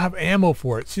 Well, I don't have ammo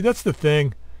for it. See, that's the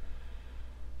thing.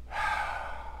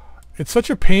 It's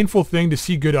such a painful thing to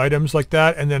see good items like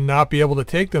that and then not be able to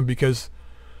take them, because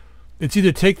it's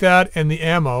either take that and the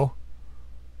ammo.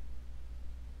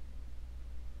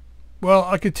 Well,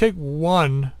 I could take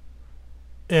 1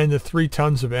 and the 3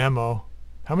 tons of ammo.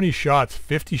 How many shots?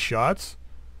 50 shots?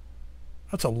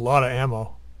 That's a lot of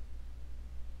ammo.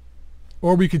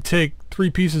 Or we could take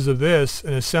 3 pieces of this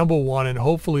and assemble 1 and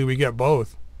hopefully we get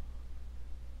both.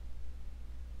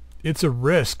 It's a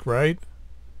risk, right?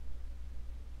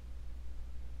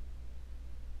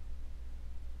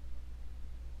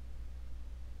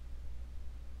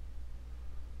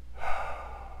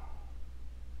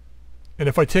 And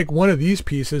if I take 1 of these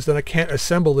pieces, then I can't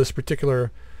assemble this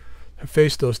particular...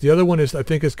 Hephaestus. The other one is, I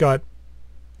think it's got,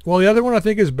 well, the other one I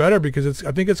think is better because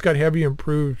I think it's got heavy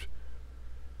improved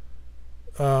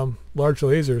large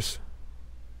lasers.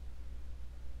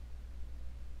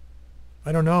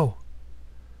 I don't know.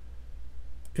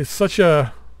 It's such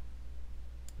a,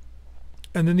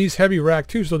 and then these heavy rack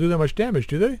twos don't do that much damage,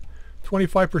 do they?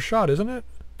 25 per shot, isn't it?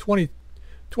 20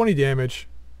 damage.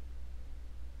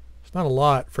 It's not a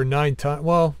lot for 9 times.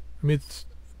 Well, I mean, it's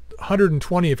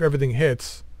 120 if everything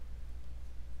hits.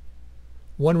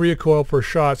 1 recoil per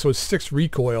shot, so it's 6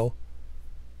 recoil.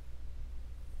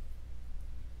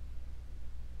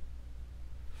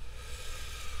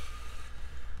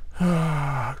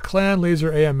 Clan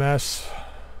laser AMS.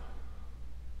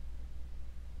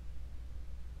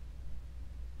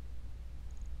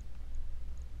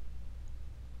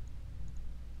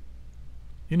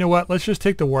 You know what? Let's just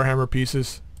take the Warhammer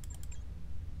pieces.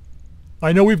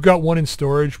 I know we've got one in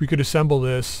storage. We could assemble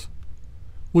this.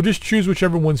 We'll just choose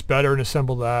whichever one's better and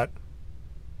assemble that.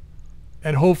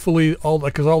 And hopefully,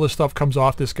 because all this stuff comes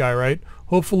off this guy, right?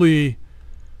 Hopefully,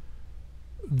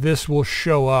 this will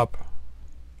show up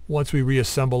once we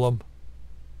reassemble them.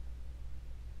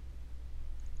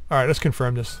 Alright, let's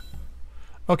confirm this.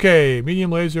 Okay, medium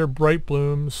laser, bright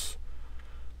blooms,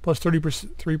 plus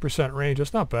 3% range.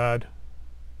 That's not bad. A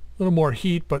little more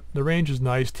heat, but the range is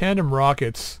nice. Tandem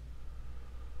rockets.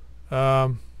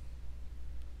 20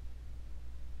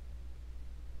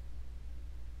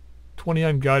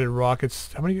 unguided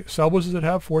rockets. How many salvos does it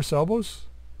have? 4 salvos?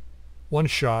 1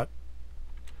 shot.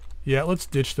 Yeah, let's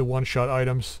ditch the 1-shot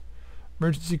items.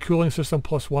 Emergency cooling system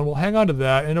 +1. We'll hang on to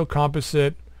that. Endo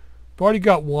composite. I've already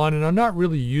got 1, and I'm not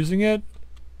really using it.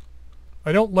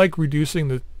 I don't like reducing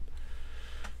the...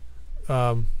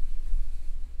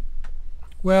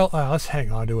 well, let's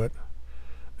hang on to it.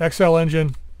 XL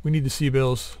engine. We need the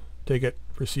C-bills. Take it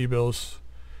for C-bills.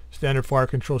 Standard fire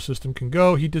control system can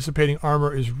go. Heat dissipating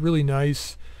armor is really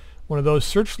nice. One of those.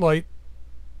 Searchlight.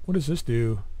 What does this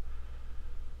do?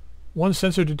 1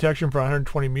 sensor detection for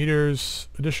 120 meters.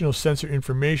 Additional sensor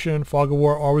information. Fog of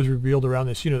war always revealed around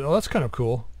this unit. Oh, that's kind of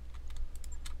cool.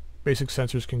 Basic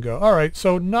sensors can go. Alright,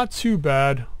 so not too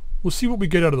bad. We'll see what we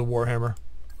get out of the Warhammer.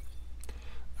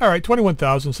 Alright,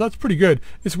 21,000, so that's pretty good.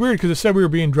 It's weird because it said we were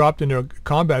being dropped into a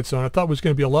combat zone. I thought it was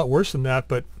going to be a lot worse than that,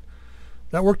 but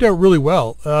that worked out really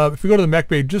well. If we go to the mech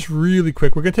bay just really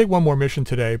quick, we're going to take one more mission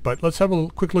today, but let's have a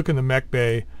quick look in the mech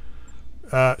bay.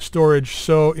 Storage,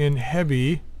 so in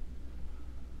heavy...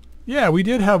 Yeah, we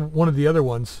did have one of the other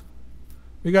ones.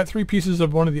 We got 3 pieces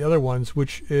of one of the other ones,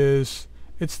 which is...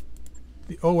 It's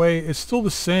the OA. It's still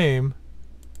the same.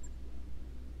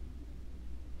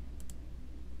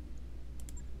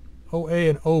 OA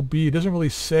and OB. It doesn't really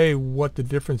say what the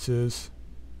difference is.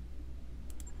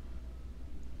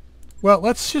 Well,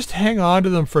 let's just hang on to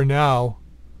them for now.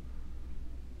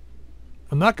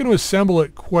 I'm not going to assemble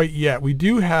it quite yet. We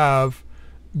do have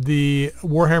the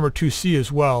Warhammer 2C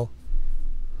as well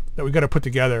that we got to put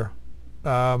together.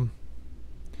 But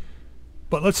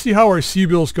let's see how our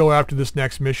C-bills go after this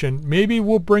next mission. Maybe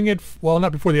we'll bring it, well,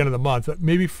 not before the end of the month, but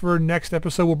maybe for next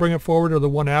episode we'll bring it forward, or the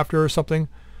one after or something.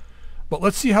 But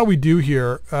let's see how we do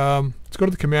here. Let's go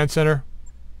to the command center.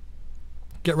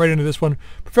 Get right into this one.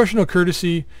 Professional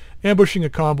courtesy, ambushing a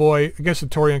convoy against the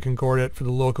Torian Concordat for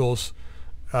the locals.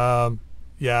 Yeah,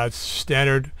 it's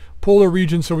standard. Polar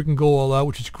region, so we can go all out,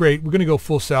 which is great. We're going to go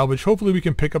full salvage. Hopefully we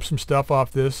can pick up some stuff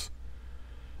off this.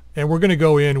 And we're going to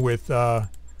go in with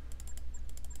Bloodlust.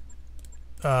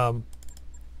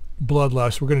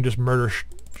 We're going to just murder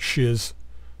shiz.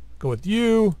 Go with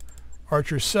you,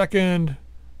 Archer 2nd,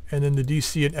 and then the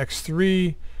DC at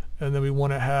X3. And then we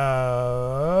want to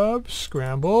have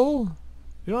Scramble.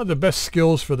 You don't have the best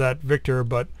skills for that, Victor,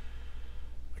 but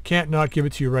I can't not give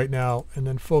it to you right now. And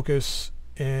then Focus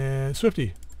and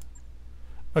Swifty.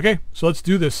 Okay, so let's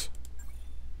do this.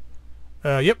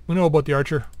 Yep, we know about the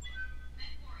Archer.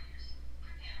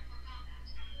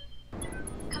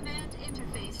 Command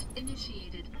interface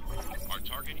initiated. Our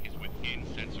target is within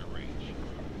sensor range.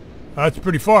 That's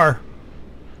pretty far.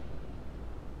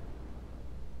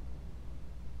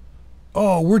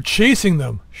 Oh, we're chasing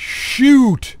them.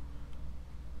 Shoot!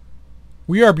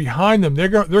 We are behind them.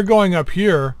 They're going up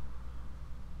here.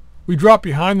 We drop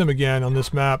behind them again on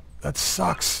this map. That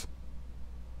sucks.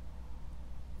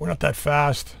 We're not that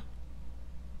fast.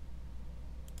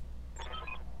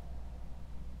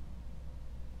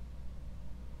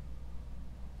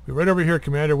 We're right over here,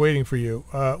 Commander, waiting for you.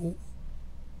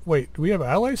 Wait, do we have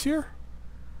allies here?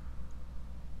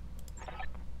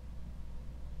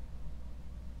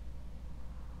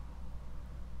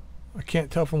 I can't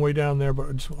tell from way down there,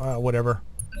 but just, whatever.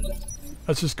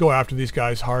 Let's just go after these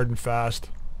guys hard and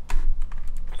fast.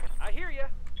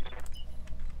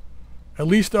 At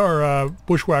least our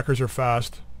bushwhackers are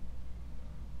fast.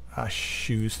 Ah,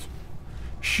 shoes.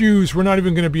 Shoes. We're not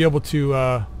even going to be able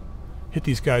to hit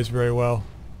these guys very well.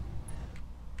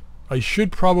 I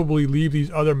should probably leave these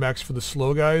other mechs for the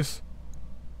slow guys.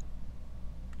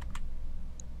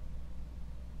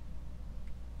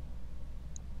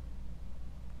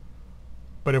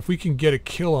 But if we can get a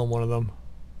kill on one of them.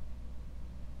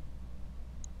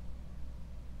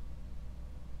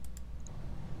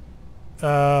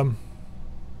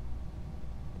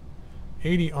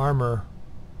 80 armor.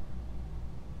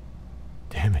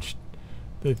 Damage.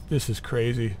 This is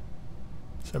crazy.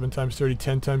 7 times 30,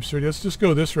 10 times 30. Let's just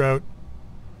go this route.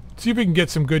 See if we can get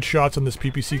some good shots on this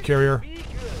PPC carrier.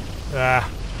 Ah.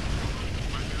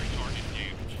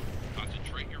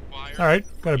 Alright,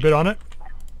 got a bit on it.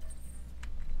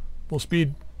 Full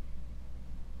speed.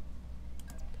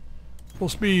 Full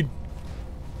speed.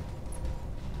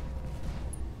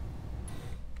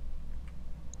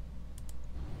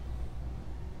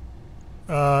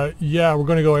 Yeah, we're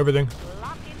gonna go everything.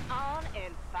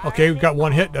 Okay, we've got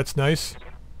one hit. That's nice.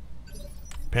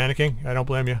 Panicking. I don't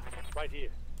blame you. Right here.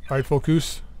 Alright,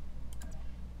 focus.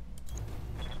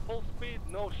 Full speed,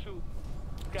 no shoot.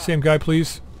 Same guy,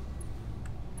 please.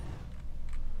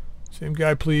 Same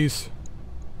guy, please.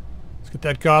 Let's get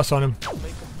that Goss on him.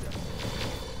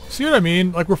 See what I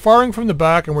mean? Like, we're firing from the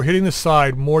back and we're hitting the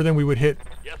side more than we would hit.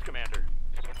 Yes, Commander.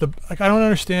 Like, I don't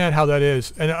understand how that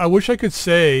is. And I wish I could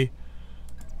say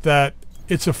that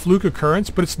it's a fluke occurrence,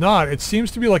 but it's not. It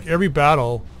seems to be like every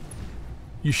battle.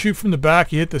 You shoot from the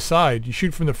back, you hit the side. You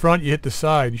shoot from the front, you hit the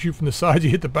side. You shoot from the side,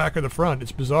 you hit the back or the front.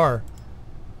 It's bizarre.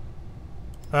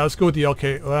 Let's go with the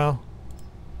LK. Well,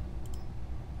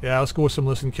 yeah, let's go with some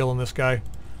listen kill on this guy.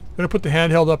 Gonna put the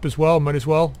handheld up as well. Might as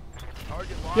well.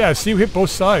 Yeah, see, we hit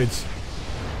both sides.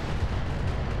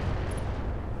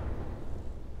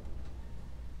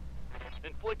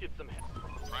 Inflicted some.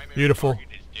 Beautiful. Target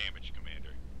is damaged, Commander.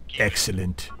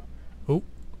 Excellent. Oh.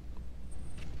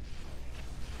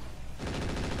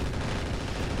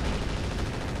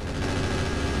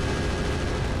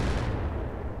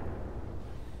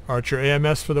 Archer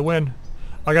AMS for the win.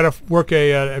 I gotta work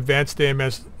a advanced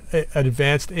AMS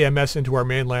into our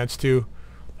mainlands too.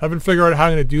 Haven't figured out how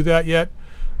I'm gonna do that yet.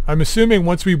 I'm assuming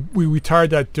once we retired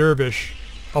that dervish,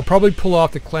 I'll probably pull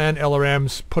off the clan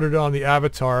LRMs, put it on the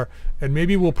avatar, and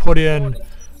maybe we'll put in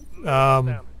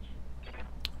the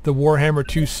Warhammer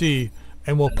 2C,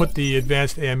 and we'll put the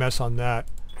advanced AMS on that.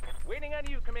 Waiting on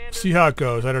you, Commander. See how it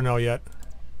goes. I don't know yet.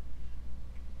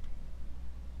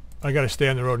 I gotta stay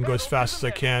on the road and go as fast as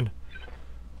I can.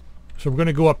 So we're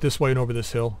gonna go up this way and over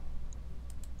this hill.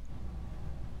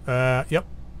 Yep.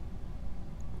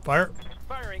 Fire.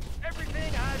 Firing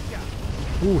everything I've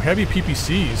got. Ooh, heavy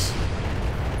PPCs.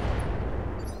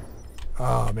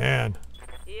 Oh man.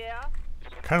 Yeah.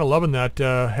 Kind of loving that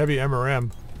heavy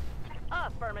MRM.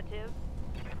 Affirmative.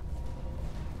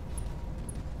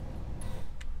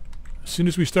 As soon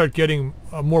as we start getting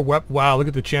more wow, look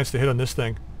at the chance to hit on this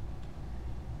thing.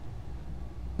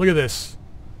 Look at this.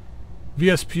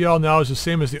 VSPL now is the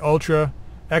same as the Ultra.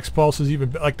 X-Pulse is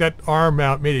even, like, that arm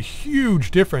mount made a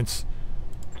huge difference.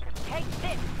 Take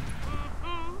this.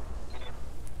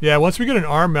 Yeah, once we get an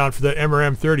arm mount for that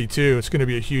MRM 32, it's going to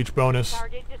be a huge bonus.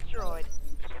 Target destroyed.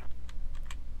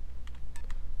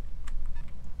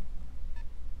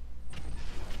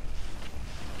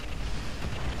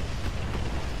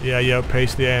 Yeah, you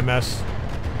outpaced the AMS.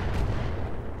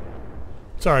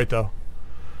 It's alright though.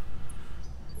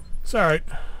 It's alright.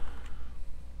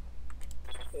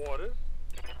 Orders.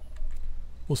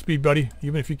 Full speed, buddy.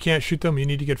 Even if you can't shoot them, you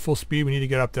need to get full speed. We need to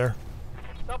get up there.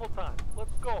 Double time.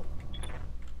 Let's go.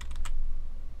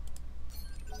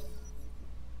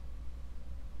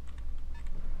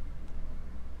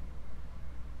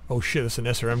 Oh shit, that's an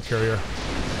SRM carrier.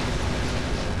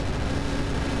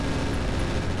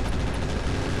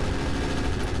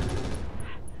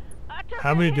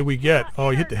 How many did we get?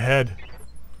 Oh, he hit the head.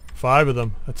 5 of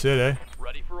them. That's it, eh?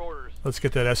 Ready for orders. Let's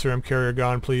get that SRM carrier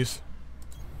gone, please.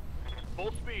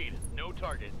 Full speed. No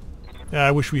target. Yeah,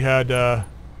 I wish we had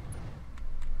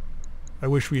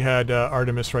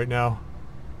Artemis right now.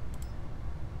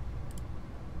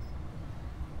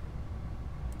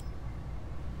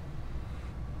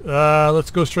 Let's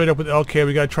go straight up with LK.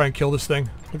 We gotta try and kill this thing.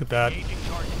 Look at that. Engaging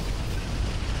target.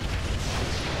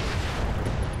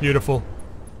 Beautiful.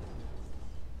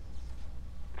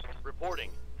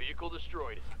 Reporting. Vehicle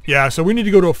destroyed. Yeah, so we need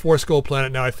to go to a 4-skull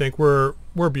planet now, I think. We're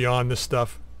beyond this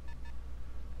stuff.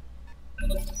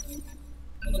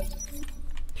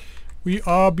 We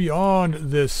are beyond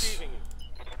this.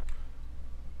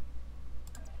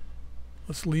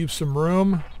 Let's leave some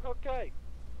room. Okay.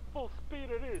 Full speed.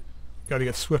 Got to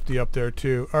get Swifty up there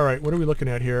too. All right, what are we looking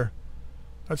at here?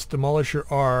 That's Demolisher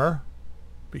R.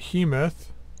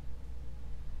 Behemoth.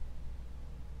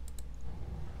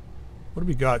 What do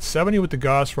we got? 70 with the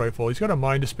Gauss rifle. He's got a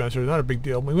mine dispenser. Not a big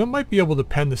deal. We might be able to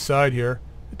pen the side here.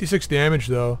 56 damage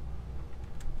though.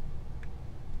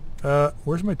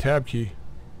 Where's my tab key?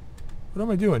 What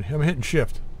am I doing? I'm hitting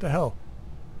shift. What the hell?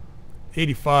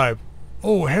 85.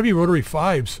 Oh, heavy rotary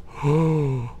 5s.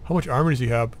 How much armor does he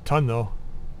have? A ton though.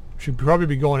 Should probably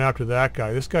be going after that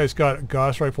guy. This guy's got a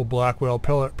Gauss rifle, Blackwell,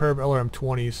 pair of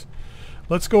LRM-20s.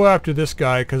 Let's go after this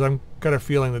guy because I've got a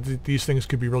feeling that these things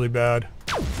could be really bad.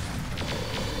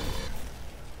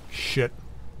 Shit.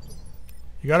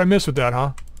 You gotta miss with that,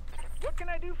 huh? What can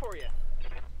I do for you?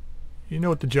 You know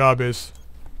what the job is.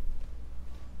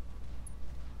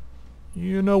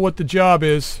 You know what the job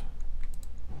is.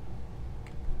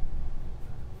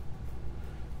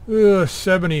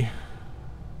 70.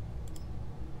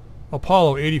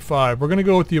 Apollo 85. We're gonna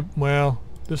go with the... Well,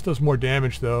 this does more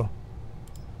damage though.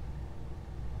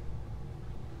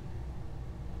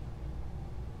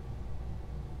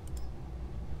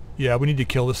 Yeah, we need to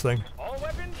kill this thing. All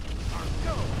weapons, armed,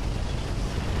 go.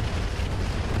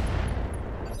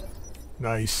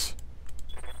 Nice.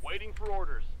 Waiting for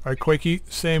orders. Alright, Quakey,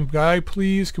 same guy,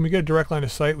 please. Can we get a direct line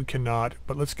of sight? We cannot.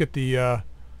 But let's get the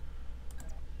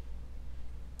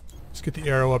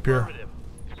arrow up here. Affirmative.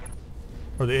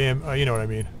 Or the AM, you know what I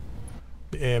mean.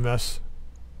 The AMS.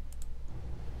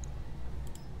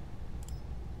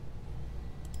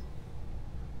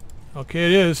 Okay,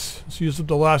 it is. Let's use up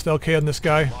the last LK on this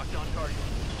guy. Locked on target.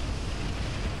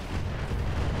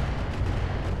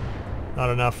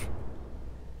 Not enough.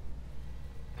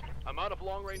 I'm out of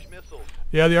long-range missiles.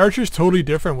 Yeah, the Archer's totally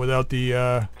different without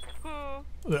the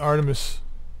Artemis.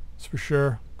 That's for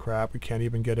sure. Crap, we can't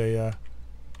even get a...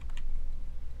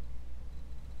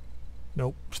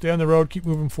 Nope. Stay on the road. Keep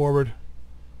moving forward.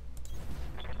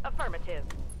 Affirmative.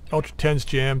 Ultra 10's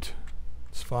jammed.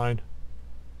 It's fine.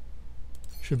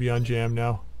 Should be unjammed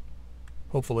now.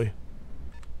 Hopefully.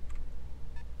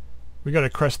 We gotta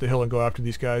crest the hill and go after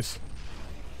these guys.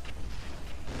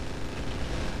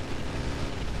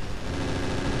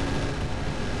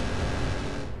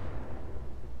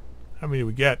 How many do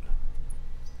we get?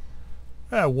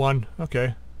 One.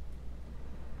 Okay.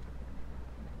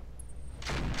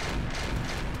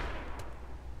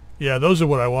 Yeah, those are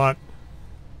what I want.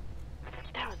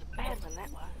 That was a bad one,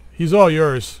 that was. He's all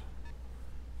yours.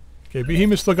 Okay,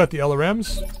 Behemoth still got the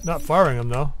LRMs. Not firing them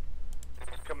though.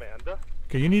 Commander.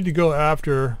 Okay, you need to go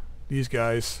after these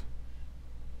guys.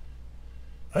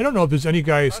 I don't know if there's any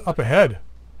guys up ahead.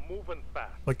 Moving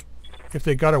fast. Like, if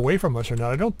they got away from us or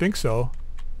not. I don't think so.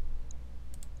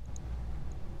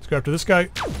 Let's go after this guy.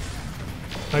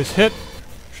 Nice hit.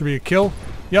 Should be a kill.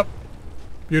 Yep.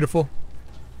 Beautiful.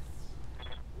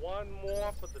 One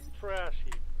more for the trash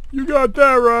heap. You got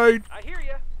that right. I hear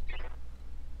ya.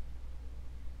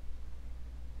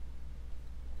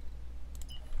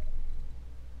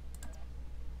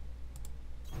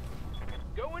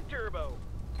 Going turbo.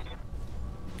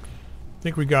 I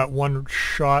think we got one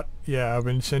shot, yeah, of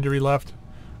incendiary left.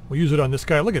 We'll use it on this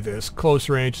guy. Look at this. Close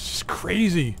range. It's just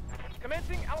crazy.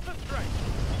 Commencing alpha strike.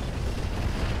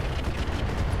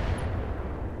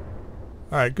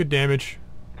 Alright, good damage.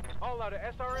 All out of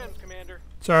SRMs, Commander.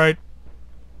 It's alright.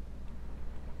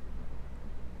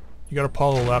 You got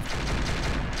Apollo left.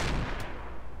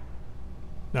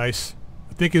 Nice.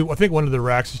 I think one of the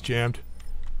racks is jammed.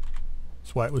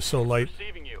 That's why it was so light.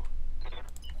 Receiving you.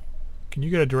 Can you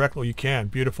get a direct... Oh, you can.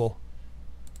 Beautiful.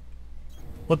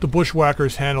 Let the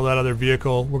bushwhackers handle that other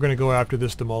vehicle. We're going to go after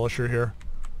this demolisher here.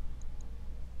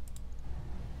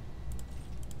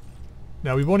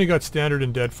 Now, we've only got standard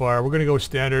and dead fire. We're going to go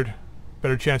standard.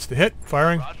 Better chance to hit.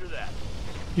 Firing. Roger that.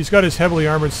 He's got his heavily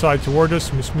armored side toward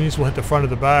us, which means we'll hit the front of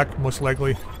the back, most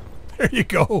likely. There you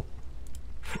go.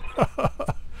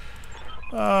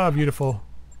 Ah, beautiful.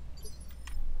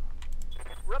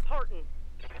 Reporting.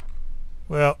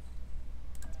 Well,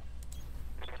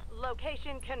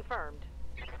 Location confirmed.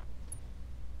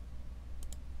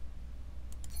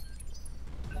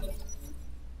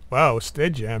 wow,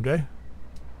 stayed jammed, eh?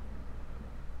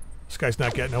 This guy's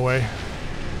not getting away.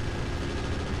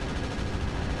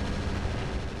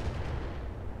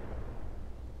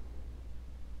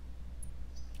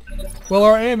 Well,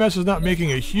 our AMS is not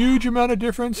making a huge amount of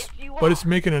difference, but it's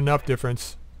making enough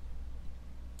difference.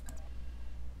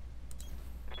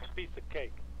 Piece of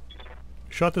cake.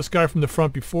 Shot this guy from the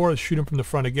front before. Let's shoot him from the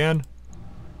front again.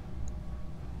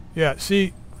 Yeah,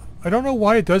 see, I don't know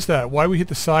why it does that. Why we hit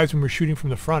the sides when we're shooting from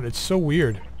the front. It's so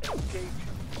weird.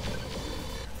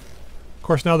 Of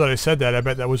course, now that I said that, I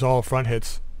bet that was all front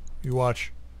hits. You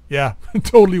watch. Yeah, it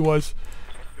totally was.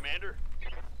 Commander?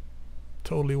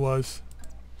 Totally was.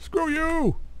 Screw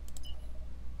you!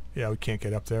 Yeah, we can't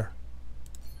get up there.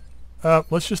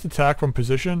 Let's just attack from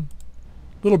position.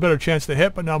 A little better chance to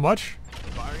hit, but not much.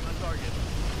 Firing on target.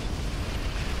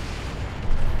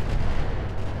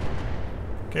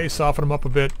 Okay, soften them up a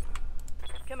bit.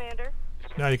 Commander.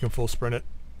 Now you can full sprint it.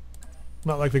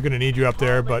 Not like they're going to need you up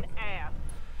there, but... Carbon ass.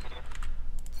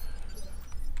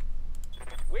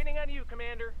 Waiting on you,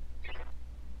 Commander.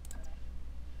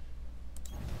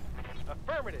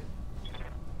 Affirmative.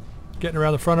 Getting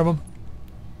around the front of them.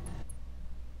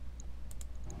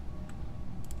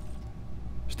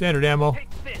 Standard ammo. Take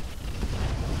this.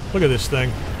 Look at this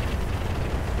thing.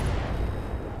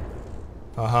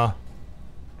 Uh-huh.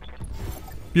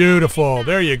 Beautiful.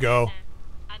 There you go.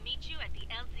 I'll meet you at the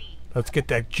LZ. Let's get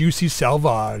that juicy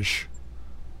salvage.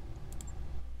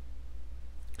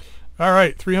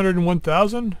 Alright,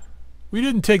 301,000. We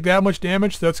didn't take that much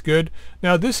damage. That's good.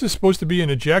 Now, this is supposed to be an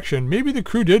ejection. Maybe the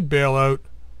crew did bail out.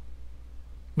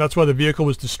 That's why the vehicle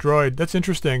was destroyed. That's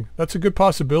interesting. That's a good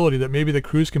possibility that maybe the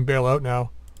crews can bail out now.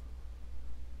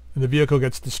 And the vehicle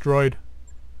gets destroyed.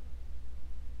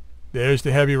 There's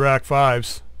the heavy rack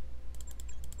 5s.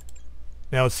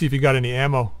 Now let's see if you got any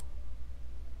ammo.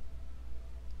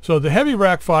 So the heavy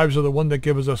rack 5s are the one that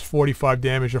gives us 45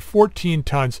 damage, or 14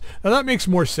 tons. Now that makes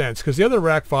more sense, because the other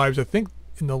rack 5s, I think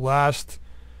in the last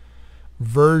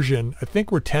version, I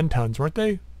think were 10 tons, weren't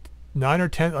they? 9 or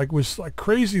 10, like, was like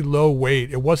crazy low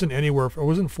weight. It wasn't anywhere, it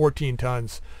wasn't 14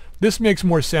 tons. This makes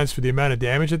more sense for the amount of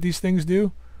damage that these things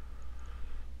do.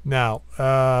 Now,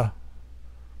 gonna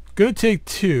take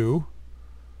two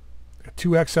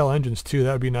XL engines too.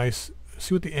 That would be nice.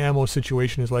 See what the ammo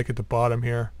situation is like at the bottom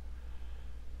here.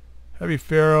 Heavy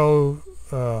Pharaoh,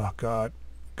 oh god,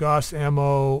 Gauss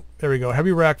ammo. There we go.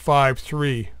 Heavy rack 5,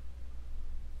 3,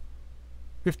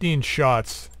 15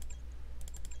 shots.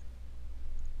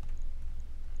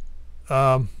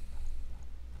 Yeah,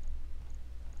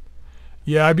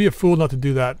 I'd be a fool not to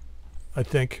do that, I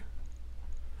think.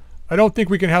 I don't think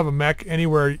we can have a mech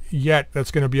anywhere yet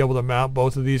that's going to be able to mount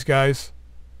both of these guys.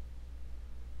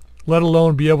 Let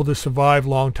alone be able to survive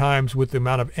long times with the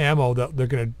amount of ammo that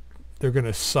they're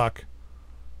gonna suck.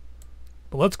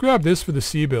 But let's grab this for the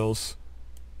C-bills.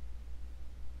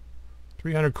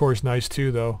 300 core is nice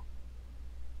too, though.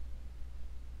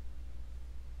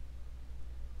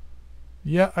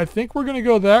 Yeah, I think we're gonna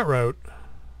go that route.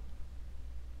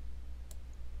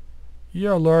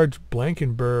 ER large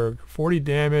Blankenberg, 40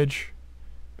 damage,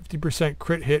 50%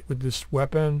 crit hit with this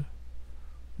weapon.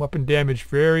 Weapon damage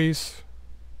varies.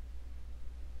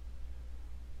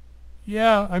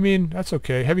 Yeah, I mean, that's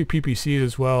okay. Heavy PPCs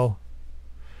as well.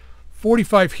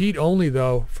 45 heat only,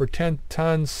 though, for 10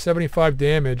 tons, 75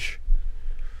 damage.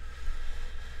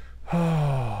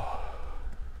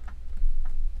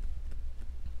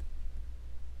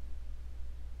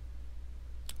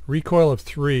 Recoil of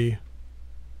 3.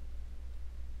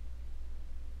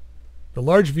 The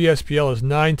large VSPL is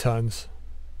 9 tons.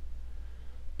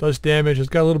 Does damage. It's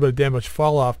got a little bit of damage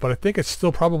fall off, but I think it's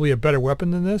still probably a better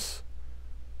weapon than this.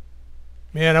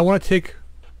 Man, I want to take...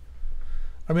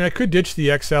 I mean, I could ditch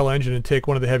the XL engine and take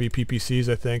one of the heavy PPCs,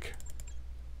 I think.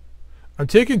 I'm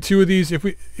taking 2 of these.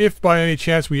 If by any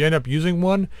chance we end up using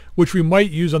one, which we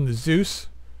might use on the Zeus.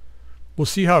 We'll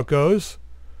see how it goes.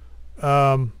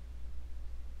 We'll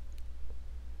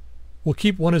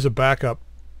keep one as a backup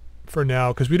for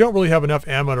now, because we don't really have enough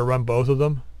ammo to run both of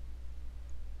them.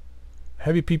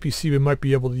 Heavy PPC we might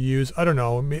be able to use. I don't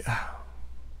know.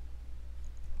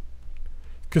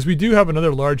 Because we do have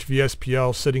another large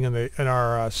VSPL sitting in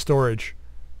our storage.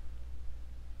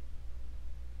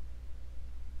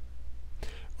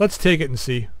 Let's take it and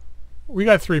see. We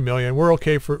got 3 million. We're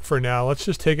okay for now. Let's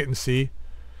just take it and see.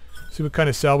 See what kind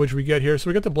of salvage we get here. So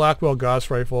we got the Blackwell Gauss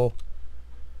rifle,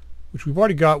 which we've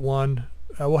already got one.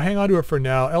 We'll hang on to it for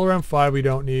now. LRM 5 we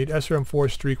don't need. SRM 4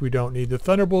 Streak we don't need. The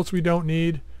Thunderbolts we don't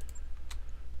need.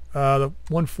 The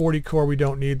 140 core we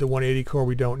don't need. The 180 core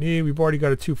we don't need. We've already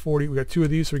got a 240. We got 2 of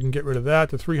these, so we can get rid of that.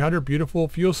 The 300, beautiful.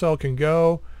 Fuel cell can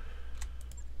go.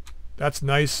 That's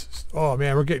nice. Oh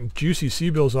man, we're getting juicy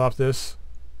C-bills off this.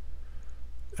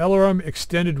 LRM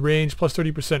extended range, plus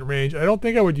 30% range. I don't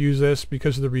think I would use this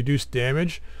because of the reduced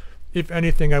damage. If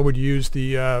anything, I would use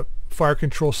the fire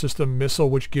control system missile,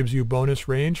 which gives you bonus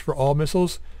range for all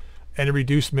missiles and a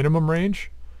reduced minimum range.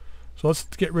 So let's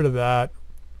get rid of that.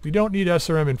 We don't need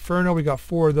SRM Inferno. We got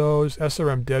 4 of those.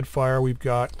 SRM Deadfire, we've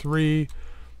got 3,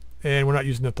 and we're not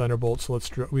using the Thunderbolt, so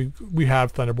let's we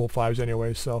have Thunderbolt 5s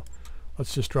anyway, so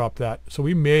let's just drop that. So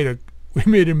we made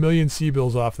a million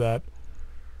C-bills off that.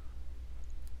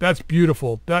 That's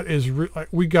beautiful. That is,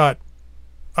 we got,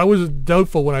 I was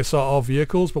doubtful when I saw all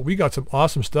vehicles, but we got some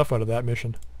awesome stuff out of that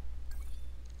mission.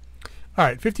 All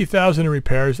right, 50,000 in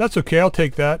repairs. That's okay. I'll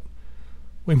take that.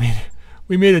 We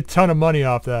made a ton of money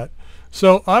off that.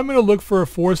 So I'm going to look for a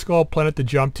 4-skull planet to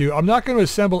jump to. I'm not going to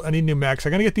assemble any new mechs.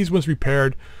 I'm going to get these ones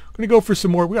repaired. I'm going to go for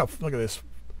some more. Look at this.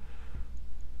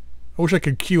 I wish I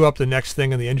could queue up the next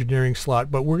thing in the engineering slot,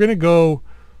 but we're going to go.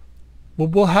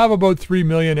 We'll have about 3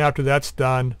 million after that's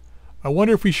done. I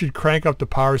wonder if we should crank up the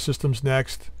power systems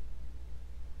next.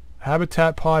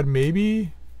 Habitat pod,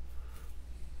 maybe?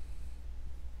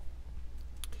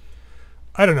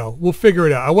 I don't know. We'll figure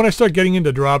it out. I want to start getting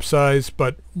into drop size,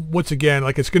 but once again,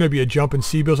 like, it's going to be a jump in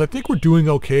C-bills. I think we're doing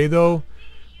okay, though.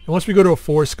 And once we go to a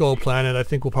 4-skull planet, I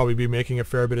think we'll probably be making a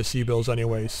fair bit of C-bills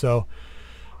anyway. So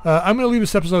I'm going to leave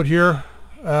this episode here.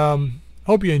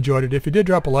 Hope you enjoyed it. If you did,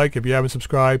 drop a like. If you haven't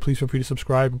subscribed, please feel free to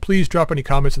subscribe. And please drop any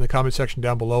comments in the comment section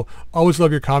down below. Always love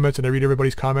your comments, and I read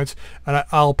everybody's comments. And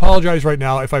I'll apologize right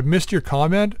now. If I've missed your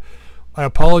comment, I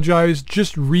apologize.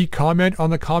 Just re-comment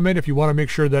on the comment if you want to make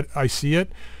sure that I see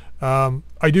it.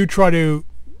 I do try to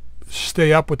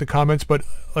stay up with the comments, but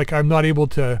like, I'm not able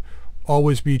to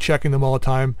always be checking them all the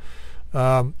time.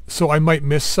 So I might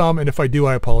miss some, and if I do,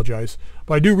 I apologize.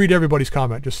 But I do read everybody's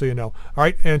comment, just so you know. All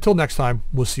right, and until next time,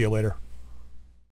 we'll see you later.